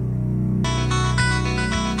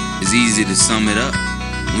 It's easy to sum it up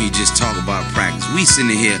when you just talk about practice. We're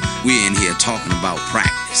in here talking about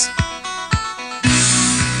practice.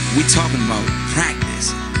 We talking about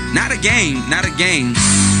practice. Not a game.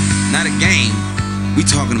 We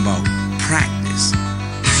talking about practice.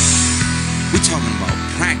 We talking about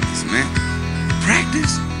practice, man.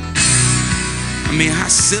 Practice? I mean, how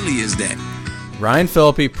silly is that? Ryan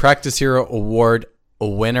Philipee, Practice Hero Award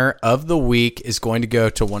winner of the week, is going to go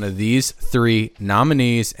to one of these 3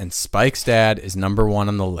 nominees, and Spike's dad is number 1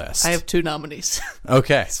 on the list. I have 2 nominees.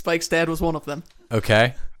 Okay. Spike's dad was one of them.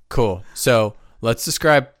 Okay, cool. So let's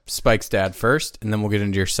describe Spike's dad first, and then we'll get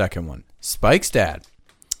into your second one. Spike's dad,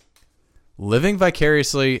 living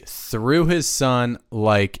vicariously through his son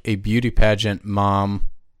like a beauty pageant mom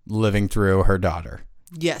living through her daughter.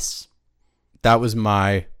 Yes. That was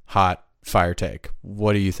my hot fire take.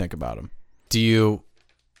 What do you think about him? Do you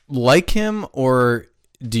like him or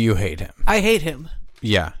do you hate him? I hate him.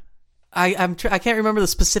 Yeah. I can't remember the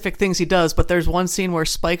specific things he does, but there's one scene where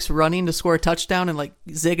Spike's running to score a touchdown and like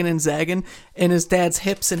zigging and zagging, and his dad's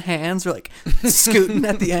hips and hands are like scooting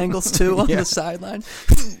at the angles too on the sideline.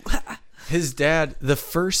 His dad, the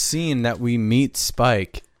first scene that we meet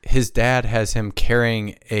Spike, his dad has him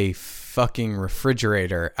carrying a fucking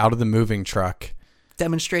refrigerator out of the moving truck,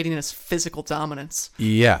 demonstrating his physical dominance.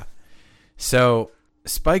 Yeah. So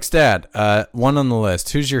Spike's dad, 1 on the list.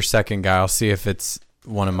 Who's your second guy? I'll see if it's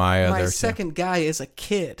one of my other. My second guy is a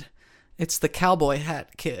kid. It's the cowboy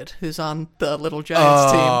hat kid who's on the Little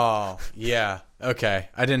Giants team. Oh, yeah. Okay.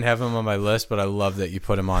 I didn't have him on my list, but I love that you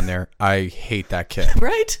put him on there. I hate that kid.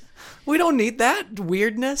 Right? We don't need that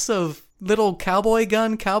weirdness of little cowboy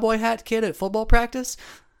hat kid at football practice.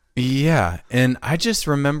 Yeah, and I just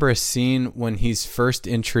remember a scene when he's first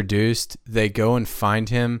introduced. They go and find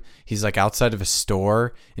him. He's like outside of a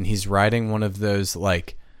store, and he's riding one of those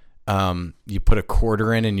like, you put a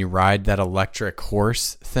quarter in and you ride that electric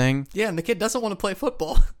horse thing. Yeah, and the kid doesn't want to play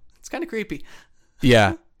football. It's kind of creepy.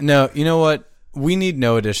 Yeah. No, you know what? We need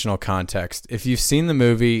no additional context. If you've seen the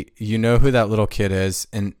movie, you know who that little kid is,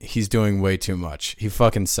 and he's doing way too much. He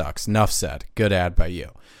fucking sucks. Enough said. Good ad by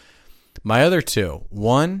you. My other 2.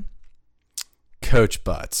 1, Coach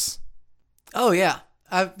Butts. Oh, yeah.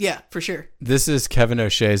 Yeah, for sure. This is Kevin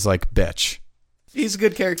O'Shea's, like, bitch. He's a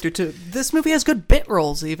good character, too. This movie has good bit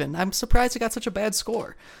roles, even. I'm surprised it got such a bad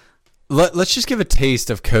score. Let's just give a taste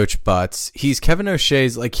of Coach Butts. He's Kevin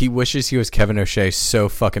O'Shea's, like, he wishes he was Kevin O'Shea so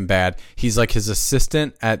fucking bad. He's, like, his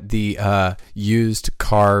assistant at the used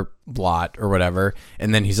car lot or whatever,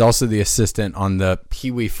 and then he's also the assistant on the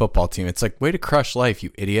Pee Wee football team. It's like, way to crush life,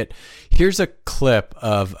 you idiot. Here's a clip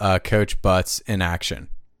of Coach Butts in action.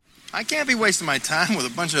 I can't be wasting my time with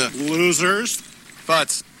a bunch of losers.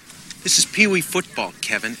 Butts. This is Pee Wee football,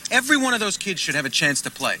 Kevin. Every one of those kids should have a chance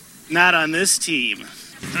to play. Not on this team.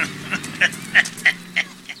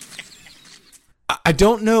 I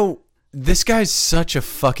don't know. This guy's such a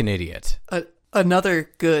fucking idiot.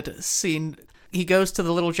 Another good scene. He goes to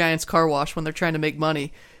the Little Giants car wash when they're trying to make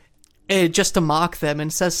money, just to mock them,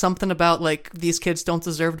 and says something about, like, these kids don't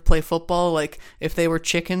deserve to play football. Like, if they were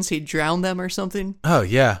chickens, he'd drown them or something. Oh,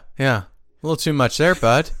 yeah. A little too much there,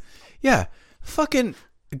 bud. Yeah. Fucking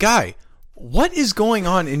guy, what is going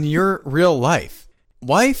on in your real life?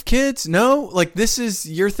 Wife, kids? No? Like, this is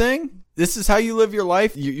your thing? This is how you live your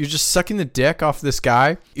life? You're just sucking the dick off this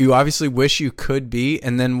guy? You obviously wish you could be,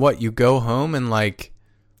 and then what? You go home and, like...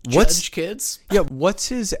 Judge kids? Yeah, what's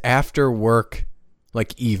his after work,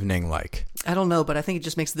 like, evening like? I don't know, but I think it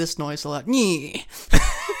just makes this noise a lot.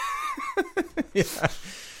 Yeah.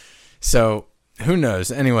 So, who knows?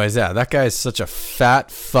 Anyways, yeah, that guy is such a fat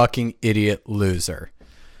fucking idiot loser.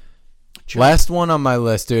 Sure. Last one on my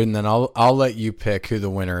list, dude, and then I'll let you pick who the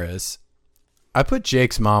winner is. I put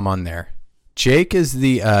Jake's mom on there. Jake is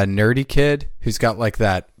the nerdy kid who's got, like,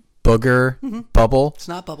 that booger bubble. It's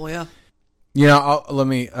not bubble, yeah. You know, let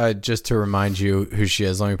me, just to remind you who she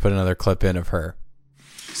is, let me put another clip in of her.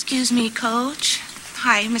 Excuse me, Coach.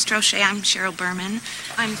 Hi, Mr. O'Shea. I'm Cheryl Berman.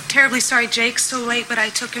 I'm terribly sorry Jake's so late, but I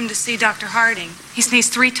took him to see Dr. Harding. He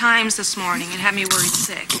sneezed 3 times this morning and had me worried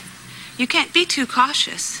sick. You can't be too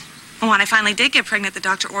cautious. And when I finally did get pregnant, the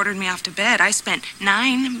doctor ordered me off to bed. I spent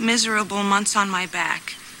 9 miserable months on my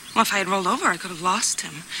back. Well, if I had rolled over, I could have lost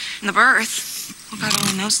him. And the birth, well, God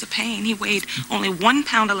only knows the pain. He weighed only 1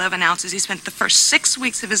 pound 11 ounces. He spent the first 6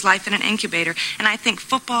 weeks of his life in an incubator, and I think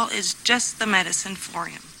football is just the medicine for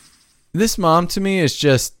him. This mom to me is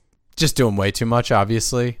just doing way too much,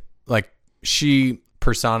 obviously. Like, she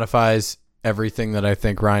personifies everything that I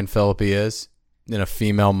think Ryan Philipee is in a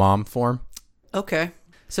female mom form. Okay.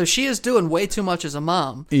 So she is doing way too much as a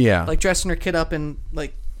mom. Yeah. Like dressing her kid up in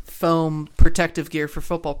like foam protective gear for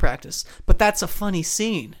football practice. But that's a funny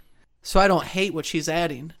scene. So I don't hate what she's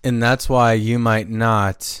adding. And that's why you might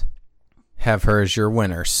not have her as your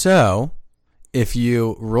winner. So if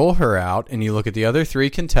you roll her out and you look at the other 3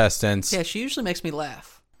 contestants. Yeah, she usually makes me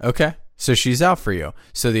laugh. Okay. So she's out for you.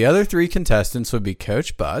 So the other 3 contestants would be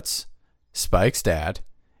Coach Butts, Spike's dad,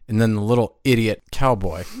 and then the little idiot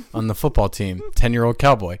cowboy on the football team, 10-year-old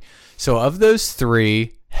cowboy. So of those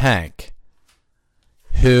 3, Hank,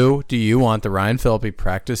 who do you want the Ryan Philipee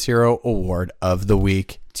Practice Hero Award of the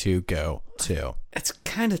Week to go to? It's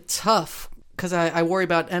kind of tough because I worry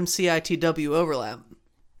about MCITW overlap.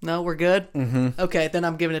 No, we're good? Mm-hmm. Okay, then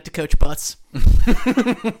I'm giving it to Coach Butts.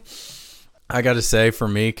 I got to say, for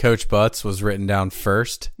me, Coach Butts was written down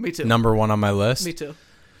first. Me too. Number 1 on my list. Me too.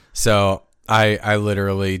 So I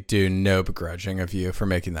literally do no begrudging of you for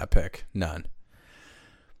making that pick. None.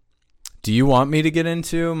 Do you want me to get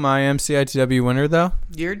into my MCITW winner, though?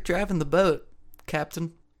 You're driving the boat,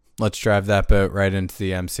 Captain. Let's drive that boat right into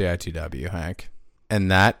the MCITW, Hank. And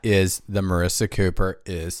that is the Marissa Cooper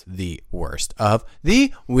is the worst of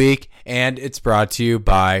the week. And it's brought to you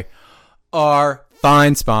by our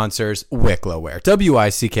fine sponsors, Wicklow Wear.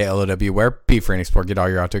 Wicklow Wear. Be free and explore. Get all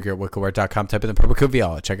your outdoor gear at wicklowwear.com. Type in the promo code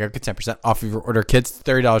VIALA. Check out. Get 10% off of your order. Kids,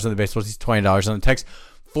 $30 on the baseball tees, $20 on the text,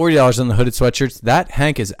 $40 on the hooded sweatshirts. That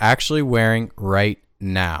Hank is actually wearing right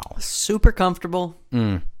now. Super comfortable.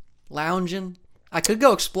 Lounging. I could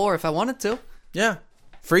go explore if I wanted to. Yeah,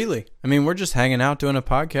 freely. I mean, we're just hanging out doing a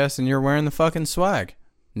podcast and you're wearing the fucking swag.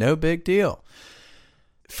 No big deal.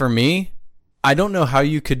 For me, I don't know how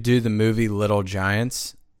you could do the movie Little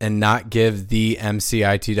Giants and not give the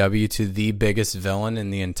MCITW to the biggest villain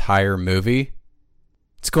in the entire movie.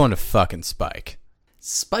 It's going to fucking Spike.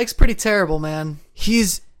 Spike's pretty terrible, man. He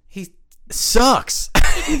sucks.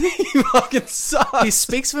 He fucking sucks. He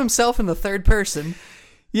speaks of himself in the third person.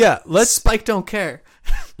 Yeah, Spike don't care.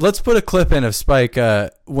 Let's put a clip in of Spike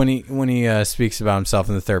when he speaks about himself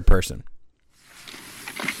in the third person.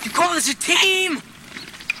 You call this a team?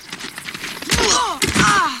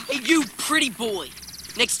 Hey, you pretty boy.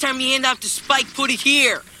 Next time you hand out to Spike, put it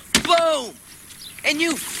here. Boom! And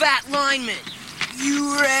you fat lineman.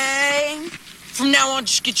 You rang? From now on,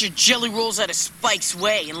 just get your jelly rolls out of Spike's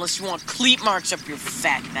way, unless you want cleat marks up your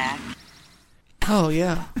fat back. Oh,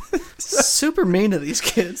 yeah. Super mean to these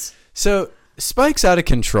kids. So, Spike's out of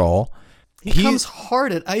control. He comes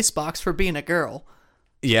hard at Icebox for being a girl.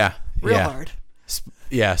 Yeah. Real hard.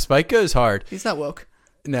 Yeah, Spike goes hard. He's not woke.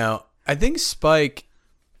 No, I think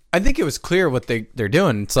it was clear what they're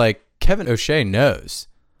doing. It's like Kevin O'Shea knows.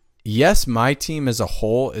 Yes, my team as a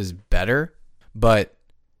whole is better, but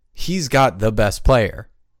he's got the best player,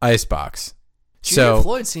 Icebox. Junior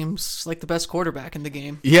Floyd seems like the best quarterback in the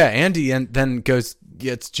game. Yeah, Andy and then gets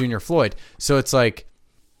Junior Floyd. So it's like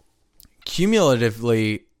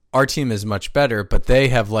cumulatively our team is much better, but they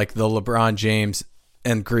have like the LeBron James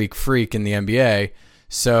and Greek Freak in the NBA.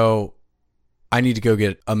 So I need to go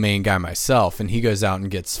get a main guy myself, and he goes out and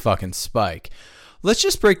gets fucking Spike. Let's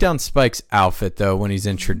just break down Spike's outfit, though, when he's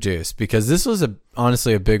introduced, because this was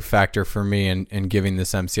honestly a big factor for me in giving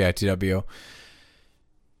this MCITW.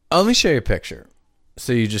 Let me show you a picture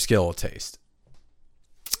so you just get a little taste.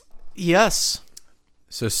 Yes.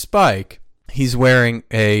 So Spike, he's wearing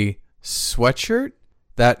a sweatshirt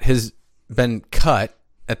that has been cut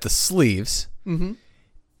at the sleeves and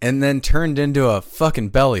then turned into a fucking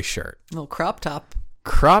belly shirt. A little crop top.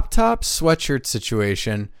 Crop top sweatshirt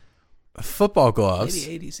situation. Football gloves.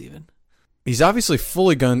 Maybe 80s even. He's obviously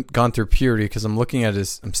fully gone through puberty because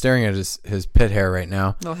I'm staring at his pit hair right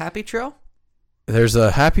now. No happy trail? There's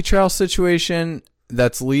a happy trail situation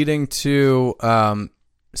that's leading to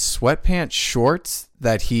sweatpants shorts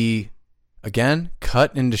that he, again,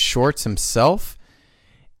 cut into shorts himself.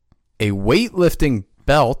 A weightlifting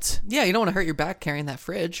belt. Yeah, you don't want to hurt your back carrying that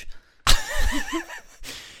fridge.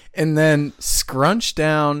 And then scrunched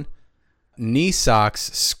down knee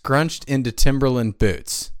socks scrunched into Timberland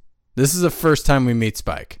boots. This is the first time we meet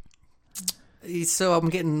Spike. So I'm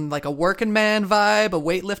getting like a working man vibe, a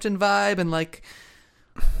weightlifting vibe, and like...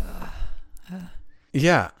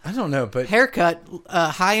 Yeah, I don't know, but... Haircut,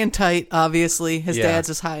 high and tight, obviously. His dad's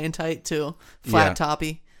is high and tight, too. Flat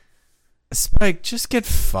toppy. Spike, just get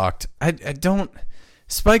fucked. I don't...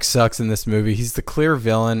 Spike sucks in this movie. He's the clear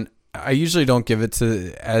villain. I usually don't give it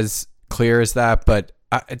to as clear as that, but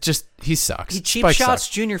he sucks. He cheap Spike shots sucks.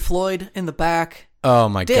 Junior Floyd in the back. Oh,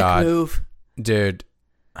 my Dick God. move. Dude.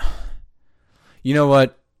 You know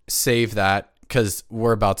what? Save that, because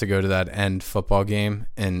we're about to go to that end football game,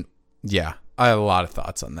 and yeah, I have a lot of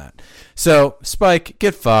thoughts on that. So, Spike,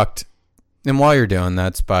 get fucked. And while you're doing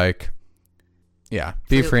that, Spike, yeah,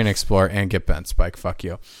 be free and explore and get bent, Spike. Fuck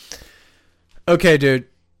you. Okay, dude.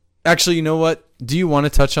 Actually, you know what? Do you want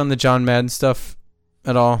to touch on the John Madden stuff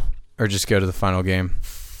at all? Or just go to the final game?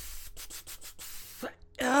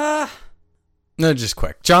 No, just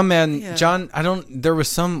quick. John Madden. Yeah. There was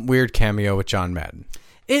some weird cameo with John Madden.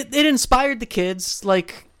 It inspired the kids.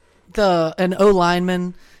 Like, an O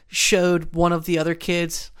lineman showed one of the other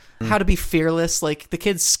kids how to be fearless. Like, the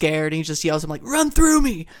kid's scared and he just yells, I'm like, run through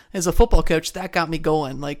me. As a football coach, that got me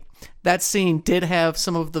going. Like, that scene did have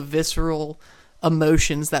some of the visceral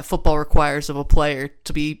emotions that football requires of a player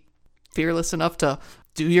to be fearless enough to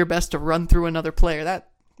do your best to run through another player. That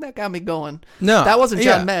got me going. No, that wasn't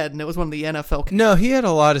John Madden. It was one of the NFL. No, he had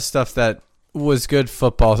a lot of stuff that was good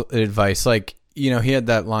football advice. Like, he had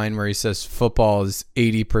that line where he says football is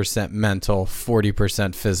 80% mental,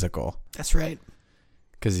 40% physical. That's right.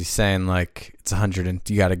 Because he's saying like it's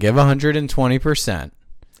you got to give 120%,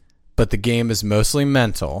 but the game is mostly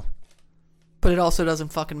mental. But it also doesn't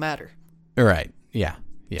fucking matter. Right. Yeah.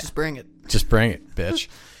 Just bring it. Just bring it, bitch.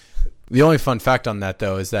 The only fun fact on that,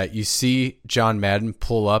 though, is that you see John Madden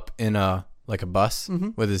pull up in a bus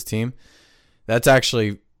with his team. That's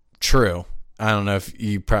actually true. I don't know if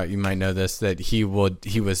you might know this, that he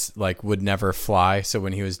would never fly. So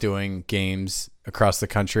when he was doing games across the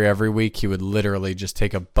country every week, he would literally just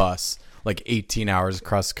take a bus like 18 hours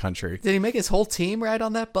across the country. Did he make his whole team ride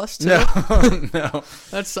on that bus too? No, no.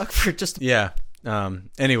 That sucked for just... Yeah.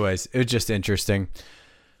 Anyways, it was just interesting.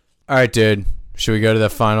 All right, dude. Should we go to the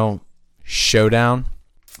final showdown?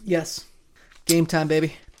 Yes. Game time,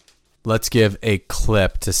 baby. Let's give a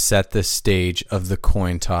clip to set the stage of the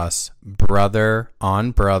coin toss. Brother on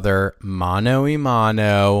brother, mano y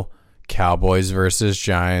mano, Cowboys versus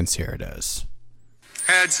Giants. Here it is.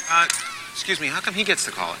 Heads. Excuse me, how come he gets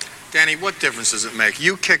to call it? Danny, what difference does it make?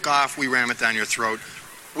 You kick off, we ram it down your throat.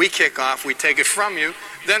 We kick off, we take it from you,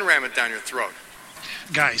 then ram it down your throat.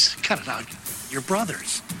 Guys, cut it out. You're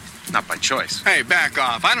brothers. Not by choice. Hey, back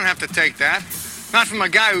off. I don't have to take that. Not from a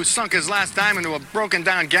guy who sunk his last dime into a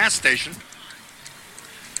broken-down gas station.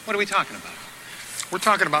 What are we talking about? We're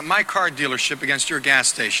talking about my car dealership against your gas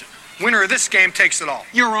station. Winner of this game takes it all.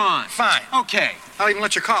 You're on. Fine. Okay. I'll even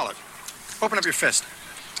let you call it. Open up your fist.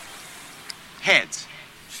 Heads.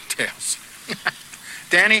 Tails.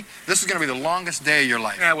 Danny, this is going to be the longest day of your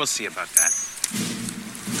life. Yeah, we'll see about that.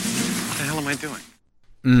 What the hell am I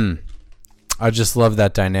doing? I just love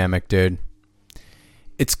that dynamic, dude.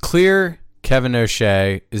 It's clear Kevin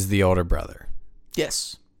O'Shea is the older brother.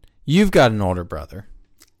 Yes. You've got an older brother.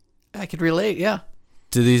 I could relate, yeah.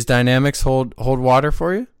 Do these dynamics hold water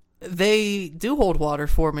for you? They do hold water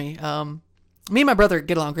for me. Me and my brother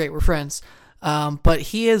get along great. We're friends. But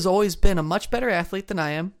he has always been a much better athlete than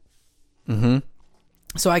I am. Mm-hmm.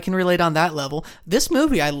 So I can relate on that level. This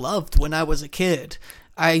movie I loved when I was a kid.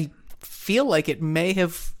 I feel like it may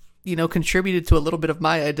have, contributed to a little bit of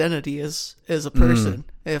my identity as a person,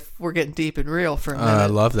 if we're getting deep and real for a minute. I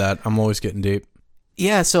love that. I'm always getting deep.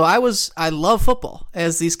 Yeah, so I love football,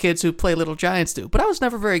 as these kids who play Little Giants do, but I was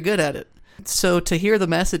never very good at it. So to hear the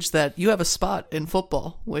message that you have a spot in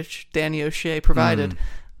football, which Danny O'Shea provided,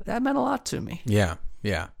 that meant a lot to me. Yeah.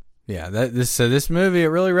 This movie, it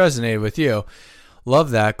really resonated with you.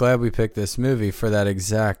 Love that. Glad we picked this movie for that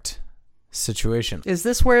exact situation. Is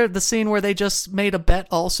this where the scene where they just made a bet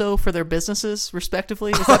also for their businesses,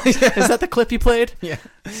 respectively? Is that the clip you played? Yeah.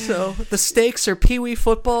 So the stakes are Pee Wee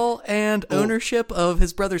football and ownership of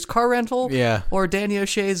his brother's car rental. Yeah. Or Danny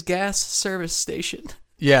O'Shea's gas service station.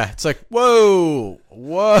 Yeah, it's like, whoa.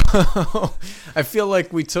 I feel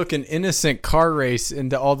like we took an innocent car race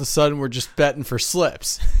and all of a sudden we're just betting for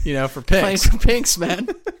slips, for pinks. Playing for pinks, man.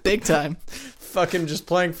 Big time. Fucking just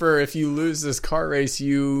playing for if you lose this car race,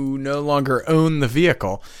 you no longer own the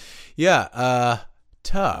vehicle. Yeah,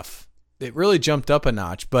 tough. It really jumped up a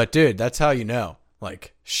notch. But, dude, that's how you know.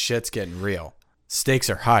 Like, shit's getting real. Stakes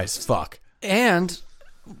are high as fuck. And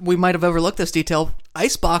we might have overlooked this detail.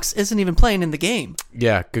 Icebox isn't even playing in the game.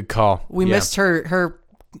 Yeah, good call. We missed her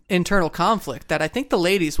internal conflict that I think the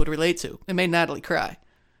ladies would relate to. It made Natalie cry.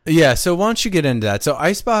 Yeah, so why don't you get into that? So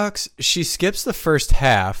Icebox, she skips the first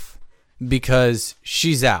half because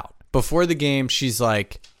she's out. Before the game, she's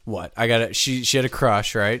like, what? She had a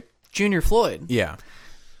crush, right? Junior Floyd. Yeah.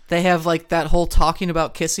 They have like that whole talking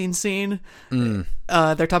about kissing scene. They're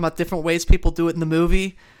talking about different ways people do it in the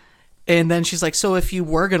movie. And then she's like, so if you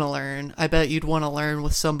were going to learn, I bet you'd want to learn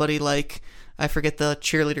with somebody like, I forget the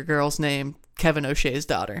cheerleader girl's name, Kevin O'Shea's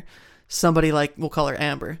daughter. Somebody like, we'll call her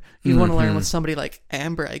Amber. You'd want to learn with somebody like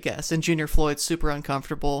Amber, I guess. And Junior Floyd's super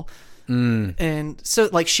uncomfortable. And so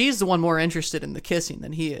like she's the one more interested in the kissing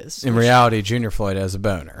than he is. In reality, Junior Floyd has a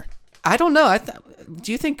boner. I don't know.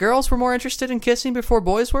 Do you think girls were more interested in kissing before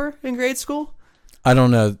boys were in grade school? I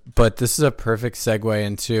don't know, but this is a perfect segue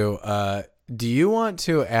into, do you want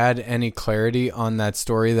to add any clarity on that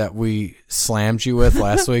story that we slammed you with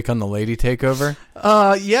last week on the Lady Takeover?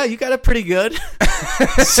 Yeah, you got it pretty good.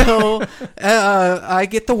 So I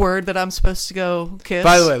get the word that I'm supposed to go kiss.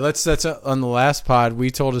 By the way, that's on the last pod,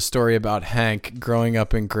 we told a story about Hank growing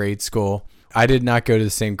up in grade school. I did not go to the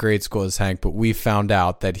same grade school as Hank, but we found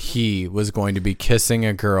out that he was going to be kissing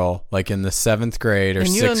a girl like in the 7th grade or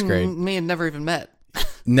 6th grade. And me had never even met.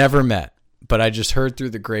 Never met. But I just heard through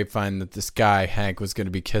the grapevine that this guy, Hank, was going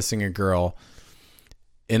to be kissing a girl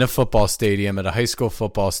in a football stadium, at a high school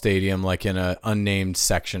football stadium, like in an unnamed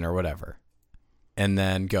section or whatever. And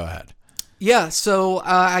then go ahead. Yeah, so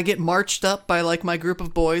I get marched up by like my group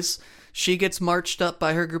of boys. She gets marched up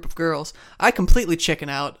by her group of girls. I completely chicken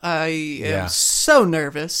out. I am so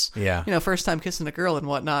nervous. Yeah. You know, first time kissing a girl and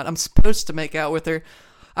whatnot. I'm supposed to make out with her.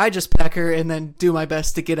 I just peck her and then do my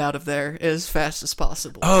best to get out of there as fast as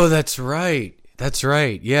possible. Oh, that's right. That's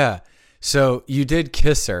right. Yeah. So you did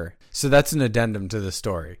kiss her. So that's an addendum to the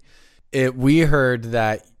story. We heard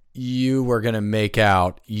that you were going to make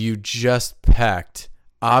out. You just pecked.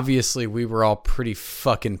 Obviously, we were all pretty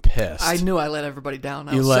fucking pissed. I knew I let everybody down.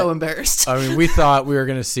 I was so embarrassed. I mean, we thought we were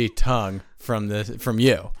going to see tongue from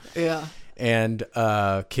you. Yeah. And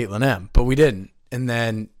Caitlin M. But we didn't. And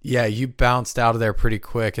then, yeah, you bounced out of there pretty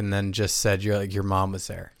quick and then just said your mom was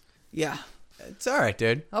there. Yeah. It's all right,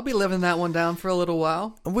 dude. I'll be living that one down for a little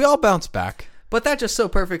while. We all bounce back. But that just so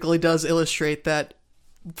perfectly does illustrate that,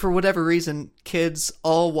 for whatever reason, kids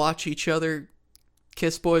all watch each other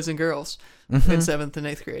kiss boys and girls in 7th and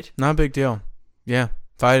 8th grade. Not a big deal. Yeah.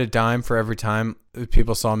 If I had a dime for every time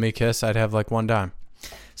people saw me kiss, I'd have like one dime.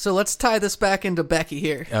 So let's tie this back into Becky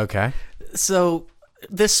here. Okay. So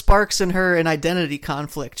this sparks in her an identity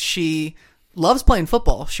conflict. She loves playing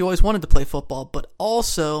football. She always wanted to play football, but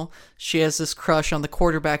also she has this crush on the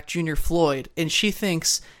quarterback, Junior Floyd, and she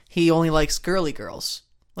thinks he only likes girly girls,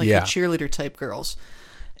 like the cheerleader type girls.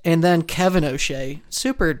 And then Kevin O'Shea,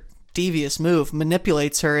 super devious move,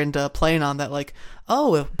 manipulates her into playing on that, like,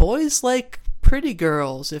 oh, if boys like pretty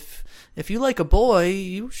girls, if you like a boy,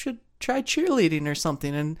 you should try cheerleading or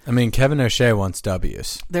something. And I mean, Kevin O'Shea wants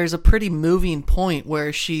W's. There's a pretty moving point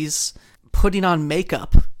where she's putting on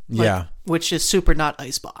makeup, which is super not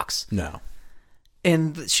Icebox. No.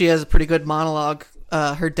 And she has a pretty good monologue.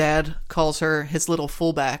 Her dad calls her his little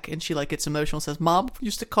fullback, and she like gets emotional, says, Mom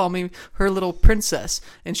used to call me her little princess.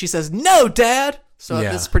 And she says, no, Dad. So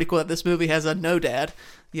this is pretty cool that this movie has a no dad.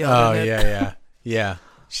 Yeah,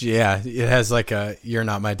 it has like a you're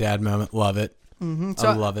not my dad moment. Love it. Mm-hmm. So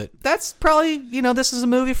I love it. That's probably, this is a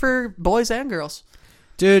movie for boys and girls.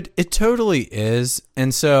 Dude, it totally is.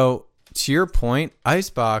 And so, to your point,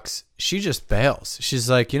 Icebox, she just bails. She's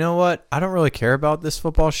like, you know what? I don't really care about this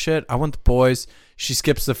football shit. I want the boys. She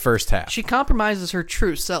skips the first half. She compromises her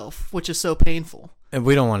true self, which is so painful. And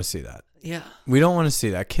we don't want to see that. Yeah. We don't want to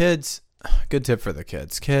see that. Kids, good tip for the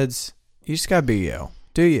kids. Kids, you just got to be you.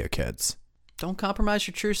 Do you, kids? Don't compromise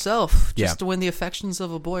your true self just to win the affections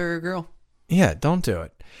of a boy or a girl. Yeah, don't do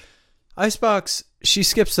it. Icebox, she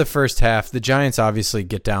skips the first half. The Giants obviously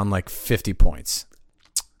get down like 50 points.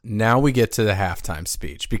 Now we get to the halftime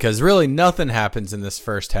speech because really nothing happens in this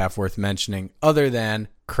first half worth mentioning other than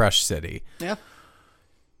Crush City. Yeah.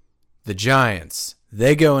 The Giants,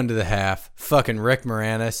 they go into the half. Fucking Rick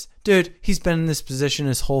Moranis. Dude, he's been in this position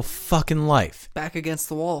his whole fucking life. Back against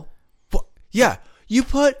the wall. Yeah, you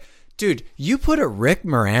put a Rick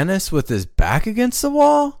Moranis with his back against the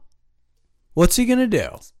wall? What's he going to do?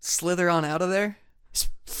 Slither on out of there?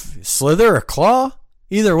 Slither or claw?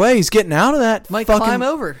 Either way, he's getting out of that. Might climb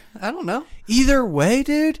over. I don't know. Either way,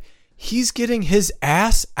 dude, he's getting his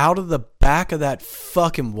ass out of the back of that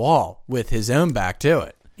fucking wall with his own back to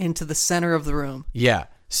it. Into the center of the room. Yeah.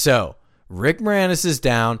 So, Rick Moranis is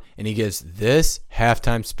down, and he gives this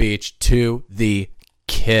halftime speech to the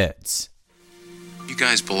kids. You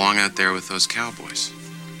guys belong out there with those cowboys.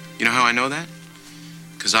 You know how I know that?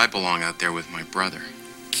 Because I belong out there with my brother.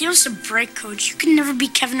 Give us a break, Coach. You can never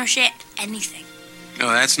beat Kevin O'Shea at anything. No,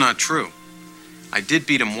 that's not true. I did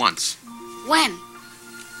beat him once. When?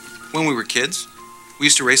 When we were kids. We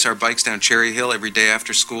used to race our bikes down Cherry Hill every day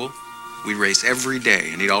after school. We'd race every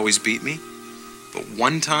day, and he'd always beat me. But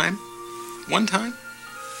one time,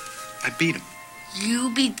 I beat him.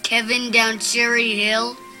 You beat Kevin down Cherry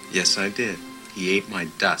Hill? Yes, I did. He ate my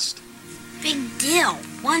dust. Big deal.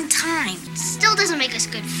 One time. Still doesn't make us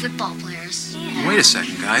good football players. Yeah. Wait a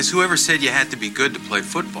second, guys. Whoever said you had to be good to play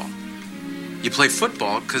football? You play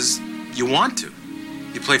football because you want to.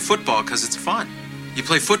 You play football because it's fun. You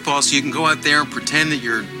play football so you can go out there and pretend that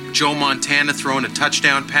you're Joe Montana throwing a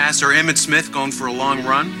touchdown pass or Emmitt Smith going for a long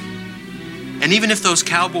run. And even if those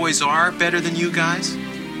Cowboys are better than you guys,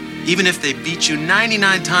 even if they beat you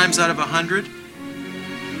 99 times out of 100,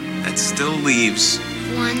 that still leaves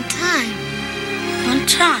One time. One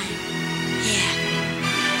time.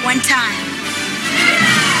 Yeah. One time.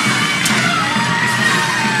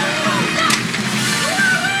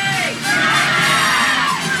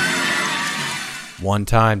 One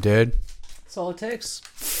time, dude. That's all it takes.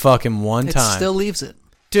 Fucking one time. It still leaves it.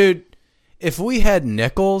 Dude, if we had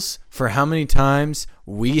nickels for how many times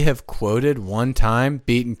we have quoted one time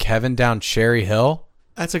beating Kevin down Cherry Hill.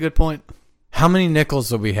 That's a good point. How many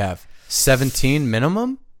nickels would we have? 17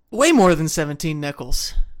 minimum? Way more than 17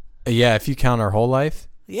 nickels. Yeah, if you count our whole life.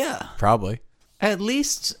 Yeah. Probably. At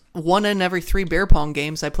least one in every 3 beer pong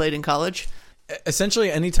games I played in college.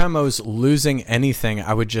 Essentially, anytime I was losing anything,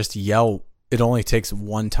 I would just yell, "It only takes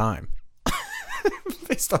one time."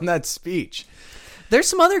 Based on that speech. There's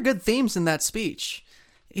some other good themes in that speech.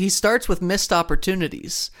 He starts with missed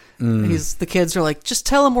opportunities. The kids are like, just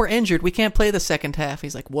tell him we're injured. We can't play the second half.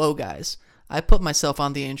 He's like, whoa, guys. I put myself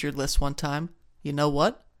on the injured list one time. You know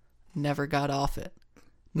what? Never got off it.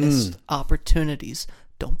 Missed opportunities.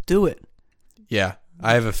 Don't do it. Yeah.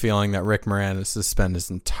 I have a feeling that Rick Moranis has spent his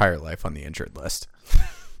entire life on the injured list.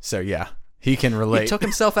 So, yeah. He can relate. He took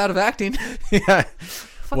himself out of acting. Yeah.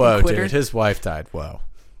 Whoa, quitter. dude. His wife died. Whoa.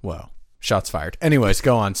 Shots fired. Anyways,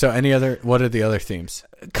 go on. So what are the other themes?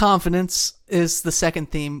 Confidence is the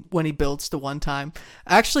second theme when he builds to one time.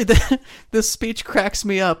 Actually, this speech cracks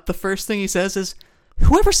me up. The first thing he says is,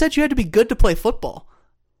 whoever said you had to be good to play football?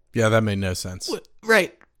 Yeah, that made no sense.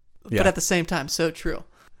 Right. Yeah. But at the same time, so true.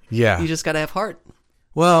 Yeah. You just got to have heart.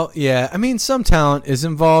 Well, yeah. I mean, some talent is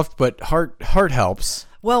involved, but heart helps.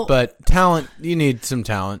 Well, but talent, you need some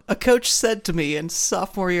talent. A coach said to me in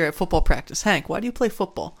sophomore year at football practice, Hank, why do you play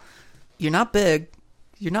football? You're not big.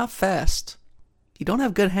 You're not fast. You don't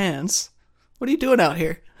have good hands. What are you doing out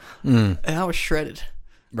here? And I was shredded.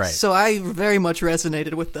 Right. So I very much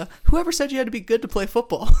resonated with whoever said you had to be good to play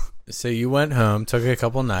football. So you went home, took a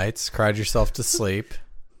couple nights, cried yourself to sleep,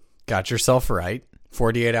 got yourself right.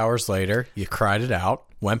 48 hours later, you cried it out,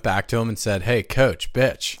 went back to him and said, hey, coach,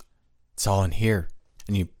 bitch, it's all in here.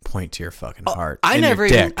 And you point to your fucking heart. I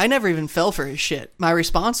never even fell for his shit. My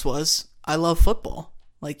response was, I love football.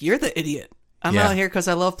 Like, you're the idiot. I'm out here because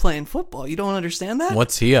I love playing football. You don't understand that?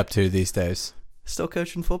 What's he up to these days? Still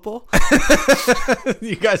coaching football.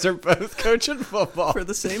 You guys are both coaching football. For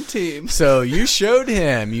the same team. So you showed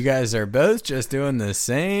him. You guys are both just doing the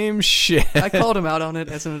same shit. I called him out on it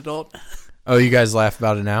as an adult. Oh, you guys laugh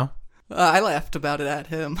about it now? I laughed about it at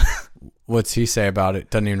him. What's he say about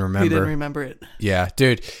it? Doesn't even remember. He didn't remember it. Yeah,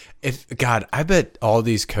 dude. I bet all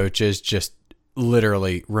these coaches just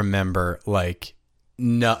literally remember, like,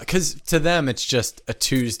 no, because to them it's just a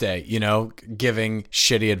Tuesday, giving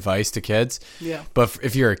shitty advice to kids. Yeah. But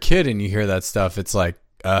if you're a kid and you hear that stuff, it's like,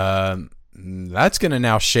 that's going to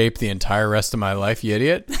now shape the entire rest of my life, you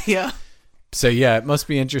idiot. Yeah. So, yeah, it must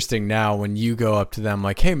be interesting now when you go up to them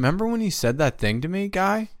like, hey, remember when you said that thing to me,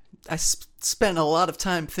 guy? I spent a lot of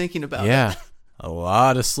time thinking about it. Yeah. A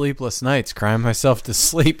lot of sleepless nights crying myself to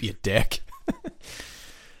sleep, you dick.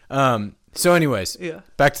 So anyways,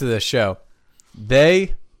 back to the show.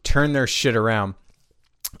 They turn their shit around.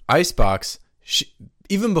 Icebox,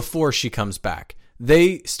 even before she comes back,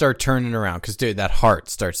 they start turning around because, dude, that heart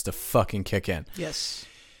starts to fucking kick in. Yes.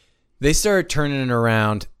 They start turning it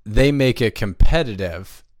around. They make it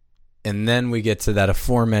competitive. And then we get to that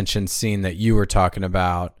aforementioned scene that you were talking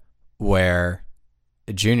about where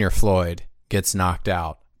Junior Floyd gets knocked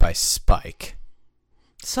out by Spike.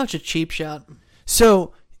 Such a cheap shot.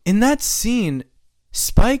 So in that scene,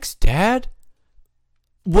 Spike's dad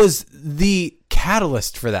was the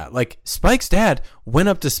catalyst for that. Like, Spike's dad went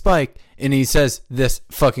up to Spike and he says this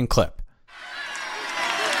fucking clip.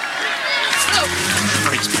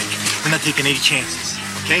 I'm not taking any chances,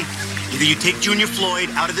 okay? Either you take Junior Floyd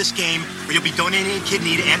out of this game, or you'll be donating a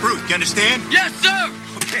kidney to Aunt Ruth. You understand? Yes, sir!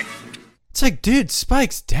 Okay. It's like, dude,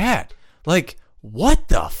 Spike's dad. Like, what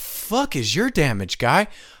the fuck is your damage, guy?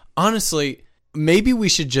 Honestly, maybe we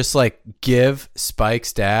should just, like, give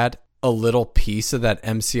Spike's dad a little piece of that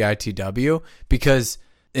MCITW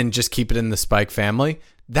and just keep it in the Spike family.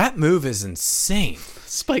 That move is insane.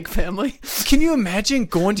 Spike family. Can you imagine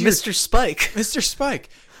going to Mr. Spike? Mr. Spike.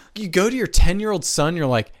 You go to your 10-year-old son, you're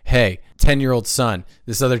like, hey, 10-year-old son,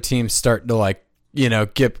 this other team's starting to, like, you know,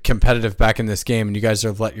 get competitive back in this game, and you guys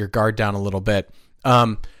have let your guard down a little bit.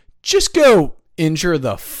 Just go injure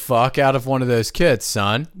the fuck out of one of those kids,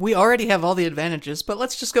 son. We already have all the advantages, but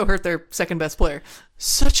let's just go hurt their second best player.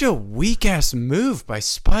 Such a weak-ass move by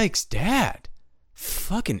Spike's dad.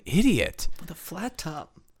 Fucking idiot. With a flat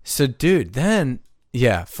top. So, dude, then,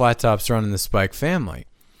 yeah, flat top's running the Spike family.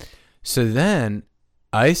 So then,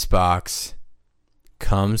 Icebox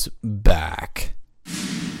comes back.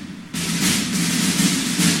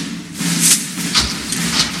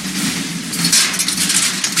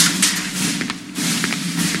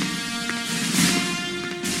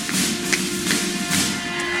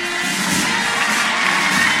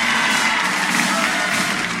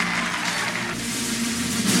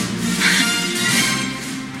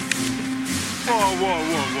 Whoa.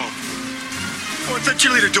 What's that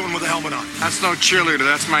cheerleader doing with the helmet on? That's no cheerleader.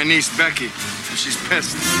 That's my niece, Becky. She's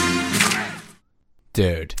pissed.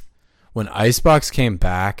 Dude, when Icebox came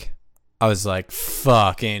back, I was like,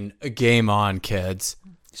 fucking game on, kids.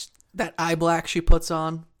 That eye black she puts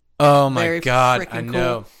on. Oh my Very God, I freaking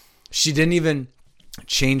know. cool. She didn't even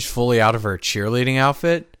change fully out of her cheerleading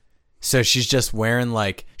outfit. So she's just wearing,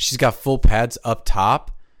 like, she's got full pads up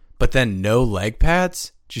top, but then no leg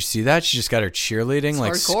pads. Did you see that? She just got her cheerleading, It's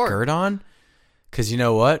like, hardcore. skirt on. Because you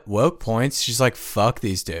know what? Woke points. She's like, fuck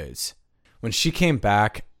these dudes. When she came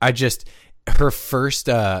back, her first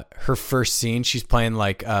scene, she's playing,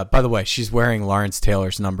 like, by the way, she's wearing Lawrence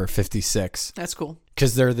Taylor's number 56. That's cool.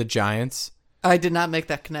 Because they're the Giants. I did not make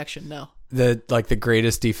that connection, no. The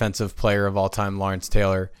greatest defensive player of all time, Lawrence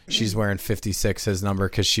Taylor. She's wearing 56, his number,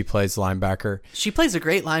 because she plays linebacker. She plays a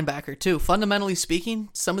great linebacker, too. Fundamentally speaking,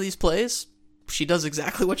 some of these plays, she does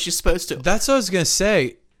exactly what she's supposed to. That's what I was going to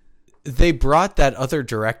say. They brought that other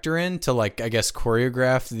director in to, like, I guess,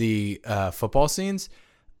 choreograph the football scenes.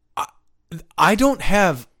 I don't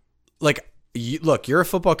have, like, look, you're a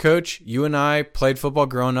football coach. You and I played football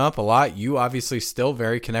growing up a lot. You obviously still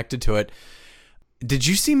very connected to it. Did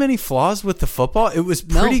you see many flaws with the football? It was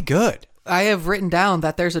pretty good. I have written down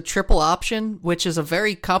that there's a triple option, which is a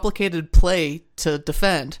very complicated play to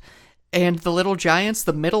defend. And the Little Giants,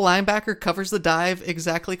 the middle linebacker covers the dive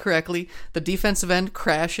exactly correctly. The defensive end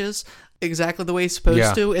crashes exactly the way he's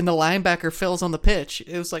supposed to, and the linebacker fills on the pitch.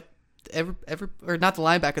 It was like or not the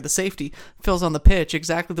linebacker, the safety fills on the pitch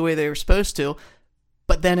exactly the way they were supposed to.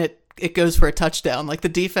 But then it goes for a touchdown. Like the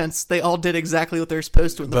defense, they all did exactly what they were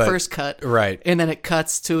supposed to in the first cut. Right. And then it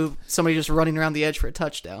cuts to somebody just running around the edge for a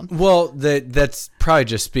touchdown. Well, that's probably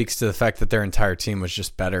just speaks to the fact that their entire team was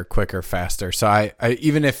just better, quicker, faster. So I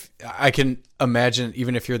even if I can imagine,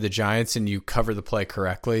 even if you're the Giants and you cover the play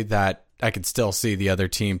correctly, that I could still see the other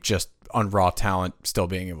team just on raw talent still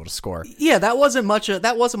being able to score. Yeah, that wasn't much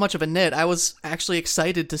of a nit. I was actually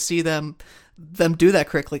excited to see them do that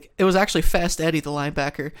correctly. It was actually Fast Eddie, the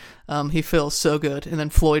linebacker. He feels so good, and then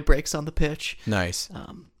Floyd breaks on the pitch. Nice,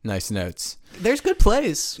 nice notes. There's good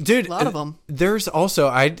plays, dude. A lot of them. There's also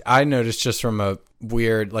I noticed, just from a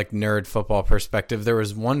weird, like, nerd football perspective, there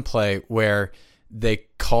was one play where they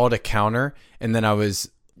called a counter, and then I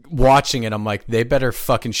was watching it. I'm like, they better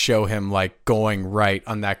fucking show him, like, going right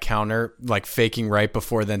on that counter, like faking right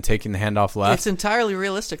before then taking the handoff left. It's entirely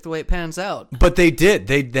realistic the way it pans out. But they did.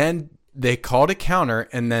 They called a counter,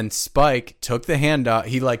 and then Spike took the handoff.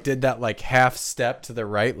 He, like, did that, like, half step to the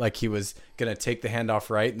right, like he was going to take the handoff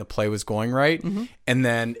right, and the play was going right. Mm-hmm. And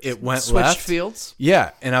then it went Switched left. fields.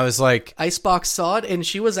 Yeah. And I was like, Icebox saw it, and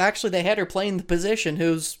they had her playing the position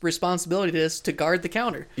whose responsibility it is to guard the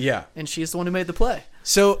counter. Yeah. And she's the one who made the play.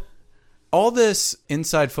 So all this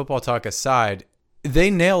inside football talk aside, they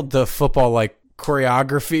nailed the football, like,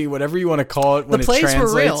 choreography, whatever you want to call it, when the plays it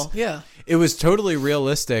translates. were real. Yeah. It was totally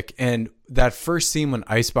realistic. And that first scene when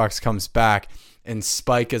Icebox comes back and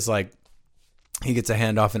Spike is like, he gets a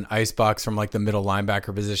handoff, and Icebox from, like, the middle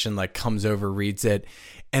linebacker position, like, comes over, reads it,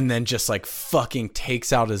 and then just, like, fucking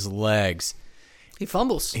takes out his legs. He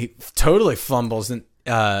fumbles. He totally fumbles and,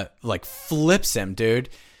 like, flips him, dude.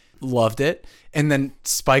 Loved it. And then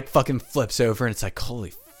Spike fucking flips over, and it's like,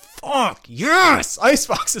 holy fuck, yes!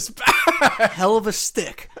 Icebox is back! Hell of a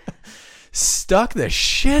stick. stuck the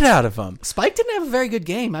shit out of him. Spike didn't have a very good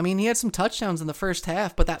game. I mean, he had some touchdowns in the first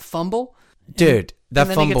half, but that fumble, dude, that and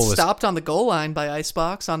then fumble he gets was stopped on the goal line by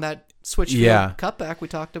Icebox on that switch cutback we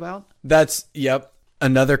talked about. That's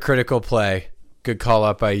another critical play. Good call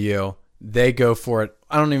out by you. They go for it.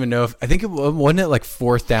 I don't even know if I think wasn't it like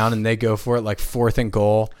 4th down, and they go for it like 4th and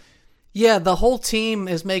goal. Yeah, the whole team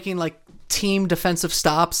is making like team defensive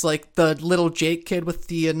stops, like the little Jake kid with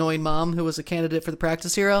the annoying mom who was a candidate for the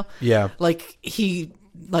practice hero. Yeah. Like he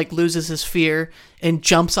like loses his fear and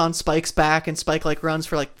jumps on Spike's back, and Spike like runs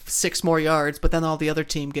for like 6 more yards, but then all the other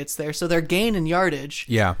team gets there. So they're gaining yardage.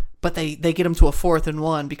 Yeah. But they get them to a 4th and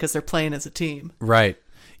 1 because they're playing as a team. Right.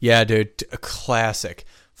 Yeah, dude. A classic.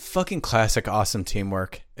 Fucking classic awesome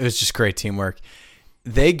teamwork. It was just great teamwork.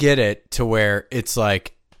 They get it to where it's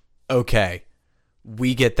like, okay,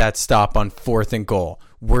 we get that stop on 4th and goal.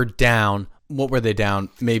 We're down. What were they down?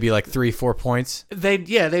 Maybe like 3-4 points?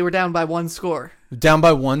 They were down by 1 score. Down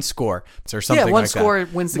by 1 score. Or something like that. One score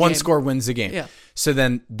wins the game. 1 score wins the game. Yeah. So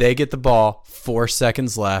then they get the ball, 4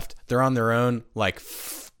 seconds left. They're on their own like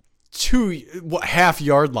 2.5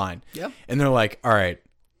 yard line. Yep. And they're like, all right,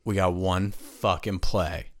 we got one fucking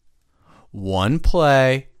play. One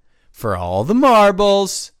play for all the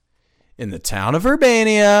marbles in the town of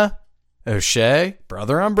Urbania. O'Shea,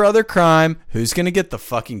 brother on brother crime. Who's going to get the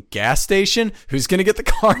fucking gas station? Who's going to get the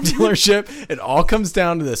car dealership? It all comes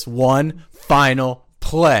down to this one final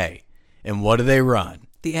play. And what do they run?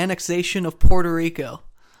 The annexation of Puerto Rico.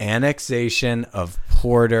 Annexation of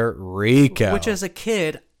Puerto Rico. Which, as a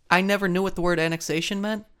kid, I never knew what the word annexation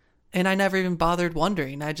meant. And I never even bothered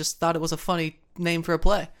wondering. I just thought it was a funny name for a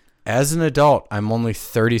play. As an adult, I'm only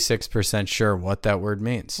 36% sure what that word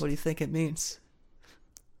means. What do you think it means?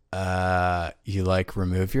 You like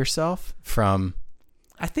remove yourself from.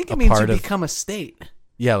 I think it means you become a state.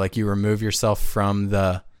 Yeah, like you remove yourself from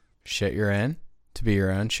the shit you're in to be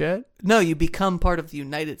your own shit. No, you become part of the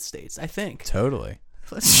United States, I think. Totally.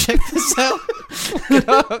 Let's check this out. Look it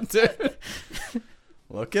up, dude.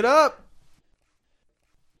 Look it up.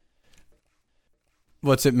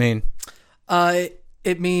 What's it mean?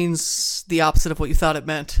 It means the opposite of what you thought it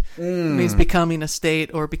meant. It means becoming a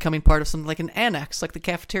state or becoming part of something like an annex, like the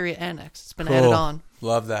cafeteria annex. It's been added on.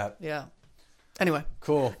 Love that. Yeah. Anyway.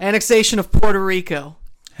 Cool. Annexation of Puerto Rico.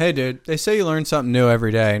 Hey, dude, they say you learn something new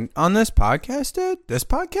every day. And on this podcast, dude, this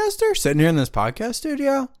podcaster sitting here in this podcast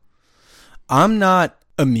studio, I'm not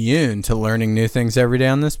immune to learning new things every day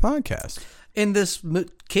on this podcast. And this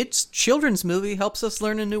children's movie helps us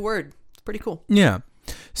learn a new word. It's pretty cool. Yeah.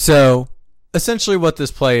 So essentially what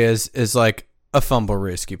this play is like a fumble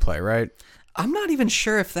risky play, right? I'm not even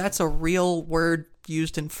sure if that's a real word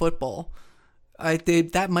used in football.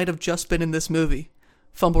 That might have just been in this movie.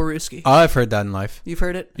 Fumble risky. Oh, I've heard that in life. You've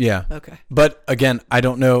heard it? Yeah. Okay. But again, I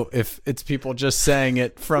don't know if it's people just saying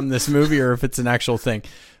it from this movie or if it's an actual thing.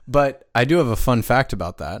 But I do have a fun fact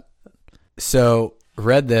about that. So,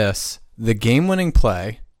 read this. The game-winning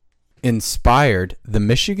play inspired the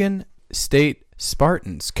Michigan State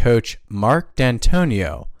Spartans coach Mark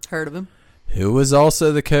D'Antonio. Heard of him. Who was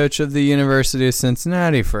also the coach of the University of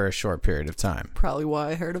Cincinnati for a short period of time. Probably why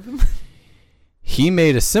I heard of him. He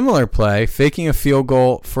made a similar play, faking a field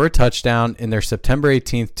goal for a touchdown in their September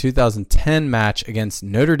 18th, 2010 match against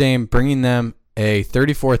Notre Dame, bringing them a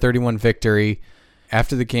 34-31 victory.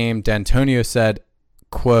 After the game, D'Antonio said,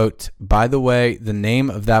 quote, "By the way, the name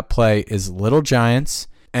of that play is Little Giants,"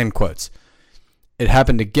 end quotes. It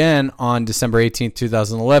happened again on December 18th,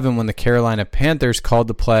 2011, when the Carolina Panthers called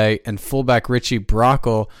the play and fullback Richie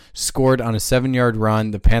Brockle scored on a 7-yard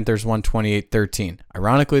run. The Panthers won 28-13.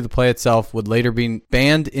 Ironically, the play itself would later be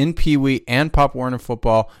banned in Pee Wee and Pop Warner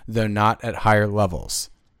football, though not at higher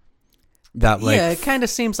levels. It kind of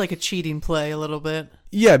seems like a cheating play a little bit.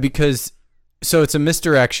 Yeah, because so it's a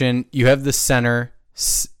misdirection. You have the center.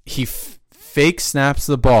 He fake snaps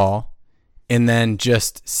the ball and then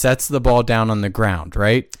just sets the ball down on the ground,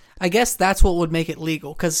 right? I guess that's what would make it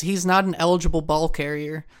legal, because he's not an eligible ball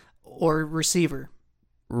carrier or receiver.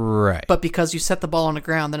 Right. But because you set the ball on the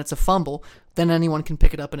ground, then it's a fumble, then anyone can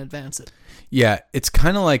pick it up and advance it. Yeah, it's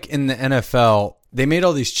kind of like in the NFL, they made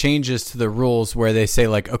all these changes to the rules where they say,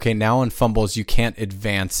 like, okay, now on fumbles, you can't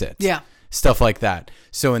advance it. Yeah. Stuff like that.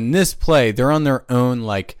 So in this play, they're on their own,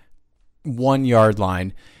 like, 1 yard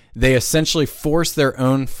line. They essentially force their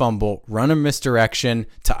own fumble, run a misdirection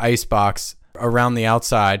to Icebox around the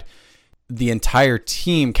outside. The entire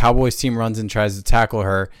team, Cowboys team, runs and tries to tackle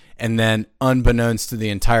her. And then unbeknownst to the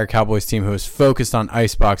entire Cowboys team who is focused on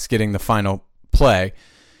Icebox getting the final play,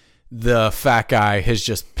 the fat guy has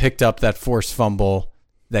just picked up that forced fumble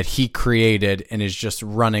that he created and is just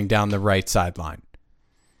running down the right sideline.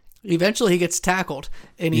 Eventually he gets tackled,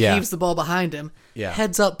 and he heaves the ball behind him. Yeah.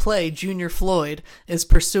 Heads up play, Junior Floyd is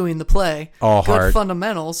pursuing the play. All Good hard.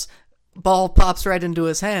 fundamentals. Ball pops right into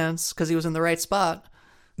his hands because he was in the right spot.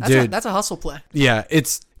 That's a hustle play. Yeah,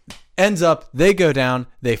 ends up, they go down,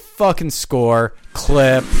 they fucking score,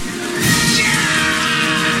 clip.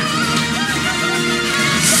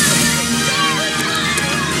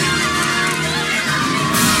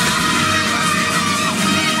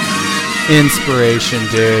 Inspiration,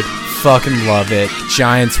 dude. Fucking love it.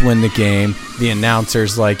 Giants win the game. The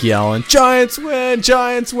announcer's like yelling, Giants win,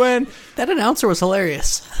 Giants win. That announcer was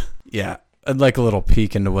hilarious. Yeah. I'd like a little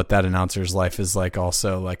peek into what that announcer's life is like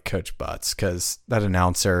also, like Coach Butts, because that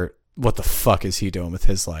announcer, what the fuck is he doing with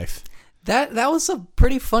his life? That was a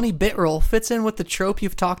pretty funny bit role. Fits in with the trope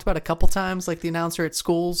you've talked about a couple times, like the announcer at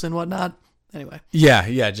schools and whatnot. Anyway.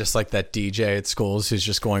 Yeah, just like that DJ at schools who's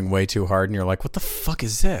just going way too hard, and you're like, what the fuck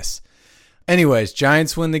is this? Anyways,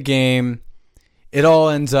 Giants win the game. It all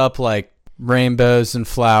ends up like rainbows and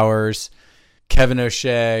flowers. Kevin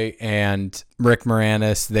O'Shea and Rick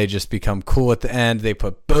Moranis, they just become cool at the end. They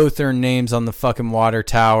put both their names on the fucking water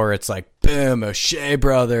tower. It's like, boom, O'Shea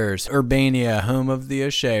Brothers. Urbania, home of the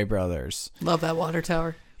O'Shea Brothers. Love that water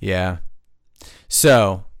tower. Yeah.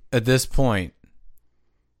 So, at this point,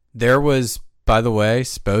 there was, by the way,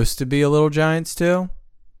 supposed to be a Little Giants 2,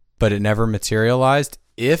 but it never materialized.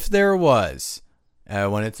 If there was,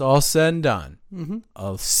 when it's all said and done,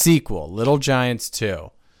 a sequel, Little Giants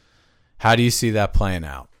 2, how do you see that playing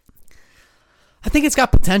out? I think it's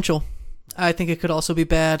got potential. I think it could also be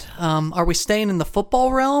bad. Are we staying in the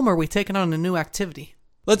football realm, or are we taking on a new activity?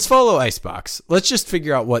 Let's follow Icebox. Let's just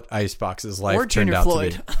figure out what Icebox's life Or turned Junior out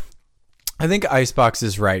Floyd. to be. I think Icebox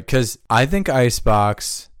is right, because I think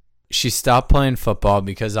Icebox, she stopped playing football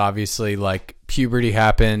because obviously, like, puberty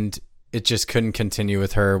happened. It just couldn't continue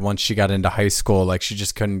with her once she got into high school. Like, she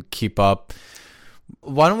just couldn't keep up.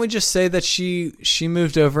 Why don't we just say that she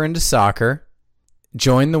moved over into soccer,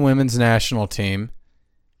 joined the women's national team,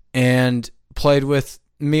 and played with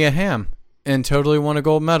Mia Hamm and totally won a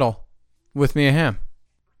gold medal with Mia Hamm.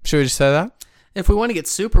 Should we just say that? If we want to get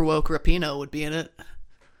super woke, Rapinoe would be in it.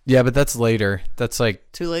 Yeah, but that's later. That's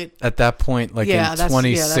like too late. At that point, like in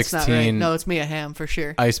 2016. That's not right. No, it's Mia Hamm for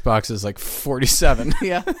sure. Icebox is like 47.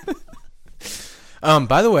 Yeah.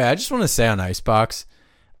 By the way, I just want to say on Icebox,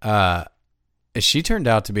 she turned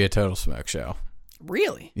out to be a total smoke show.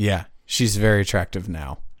 Really? Yeah. She's very attractive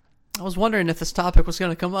now. I was wondering if this topic was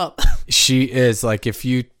going to come up. She is, like,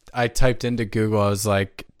 I typed into Google, I was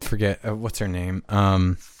like, forget, what's her name?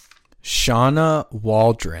 Shauna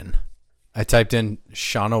Waldron. I typed in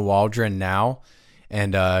Shauna Waldron now,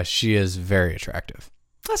 and she is very attractive.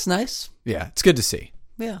 That's nice. Yeah, it's good to see.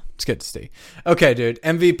 Yeah. It's good to see. Okay, dude,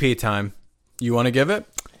 MVP time. You want to give it?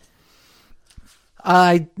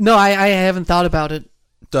 No, I haven't thought about it.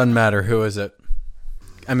 Doesn't matter. Who is it?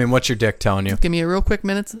 I mean, what's your dick telling you? Give me a real quick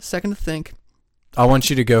second to think. I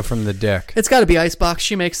want you to go from the dick. It's got to be Icebox.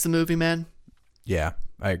 She makes the movie, man. Yeah,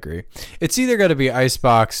 I agree. It's either got to be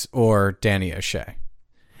Icebox or Danny O'Shea.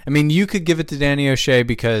 I mean, you could give it to Danny O'Shea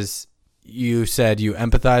because you said you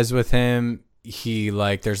empathize with him.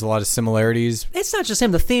 There's a lot of similarities. It's not just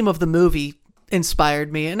him. The theme of the movie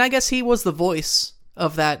inspired me, and I guess he was the voice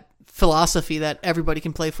of that philosophy that everybody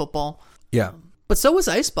can play football. Yeah. But so was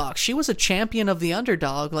Icebox. She was a champion of the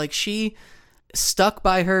underdog. Like, she stuck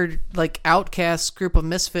by her, like, outcast group of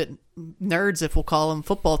misfit nerds, if we'll call them,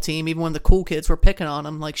 football team, even when the cool kids were picking on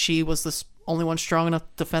them. Like, she was the only one strong enough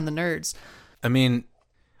to defend the nerds. I mean,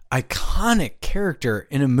 iconic character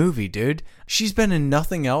in a movie, dude. She's been in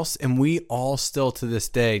nothing else, and we all still to this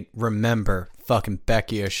day remember fucking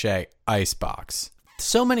Becky O'Shea, Icebox.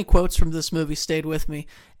 So many quotes from this movie stayed with me.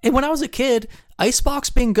 And when I was a kid, Icebox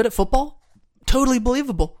being good at football, totally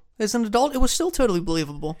believable. As an adult, it was still totally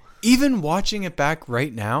believable. Even watching it back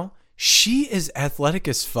right now, she is athletic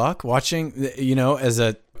as fuck. Watching, as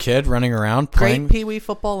a kid running around playing. Great pee-wee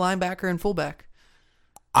football linebacker and fullback.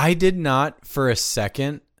 I did not for a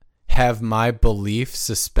second have my belief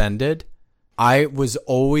suspended. I was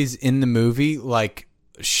always in the movie like,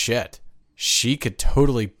 shit, she could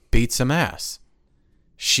totally beat some ass.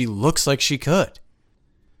 She looks like she could.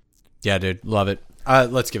 Yeah, dude, love it.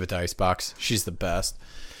 Let's give it to Icebox. She's the best.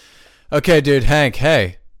 Okay, dude, Hank,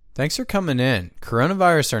 hey, thanks for coming in.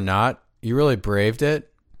 Coronavirus or not, you really braved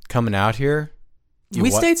it coming out here.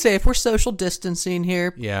 We stayed safe. We're social distancing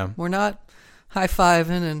here. Yeah. We're not high-fiving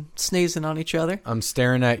and sneezing on each other. I'm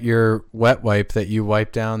staring at your wet wipe that you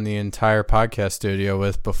wiped down the entire podcast studio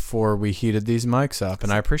with before we heated these mics up,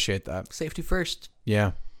 and I appreciate that. Safety first.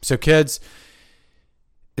 Yeah. So, kids,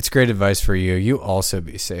 It's great advice for you. You also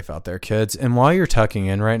be safe out there, kids. And while you're tucking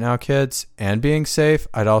in right now, kids, and being safe,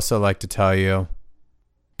 I'd also like to tell you,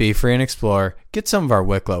 be free and explore. Get some of our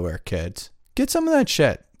Wicklow Wear, kids. Get some of that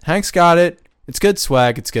shit. Hank's got it. It's good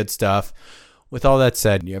swag. It's good stuff. With all that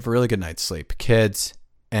said, you have a really good night's sleep. Kids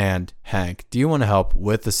and Hank, do you want to help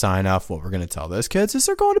with the sign-off? What we're going to tell those kids is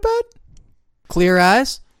they're going to bed? Clear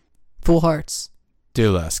eyes, full hearts.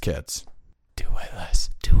 Do less, kids. Do way less.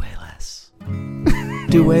 Do way less.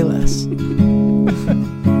 Do way less.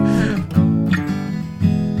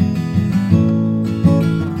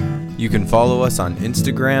 You can follow us on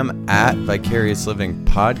Instagram at Vicarious Living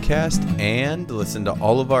Podcast and listen to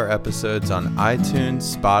all of our episodes on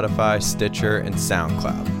iTunes, Spotify, Stitcher, and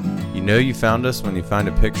SoundCloud. You know you found us when you find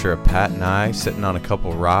a picture of Pat and I sitting on a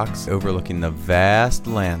couple rocks overlooking the vast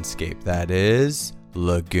landscape that is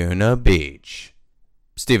Laguna Beach.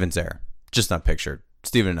 Steven's there, just not pictured.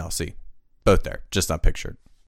 Steven and Elsie, both there, just not pictured.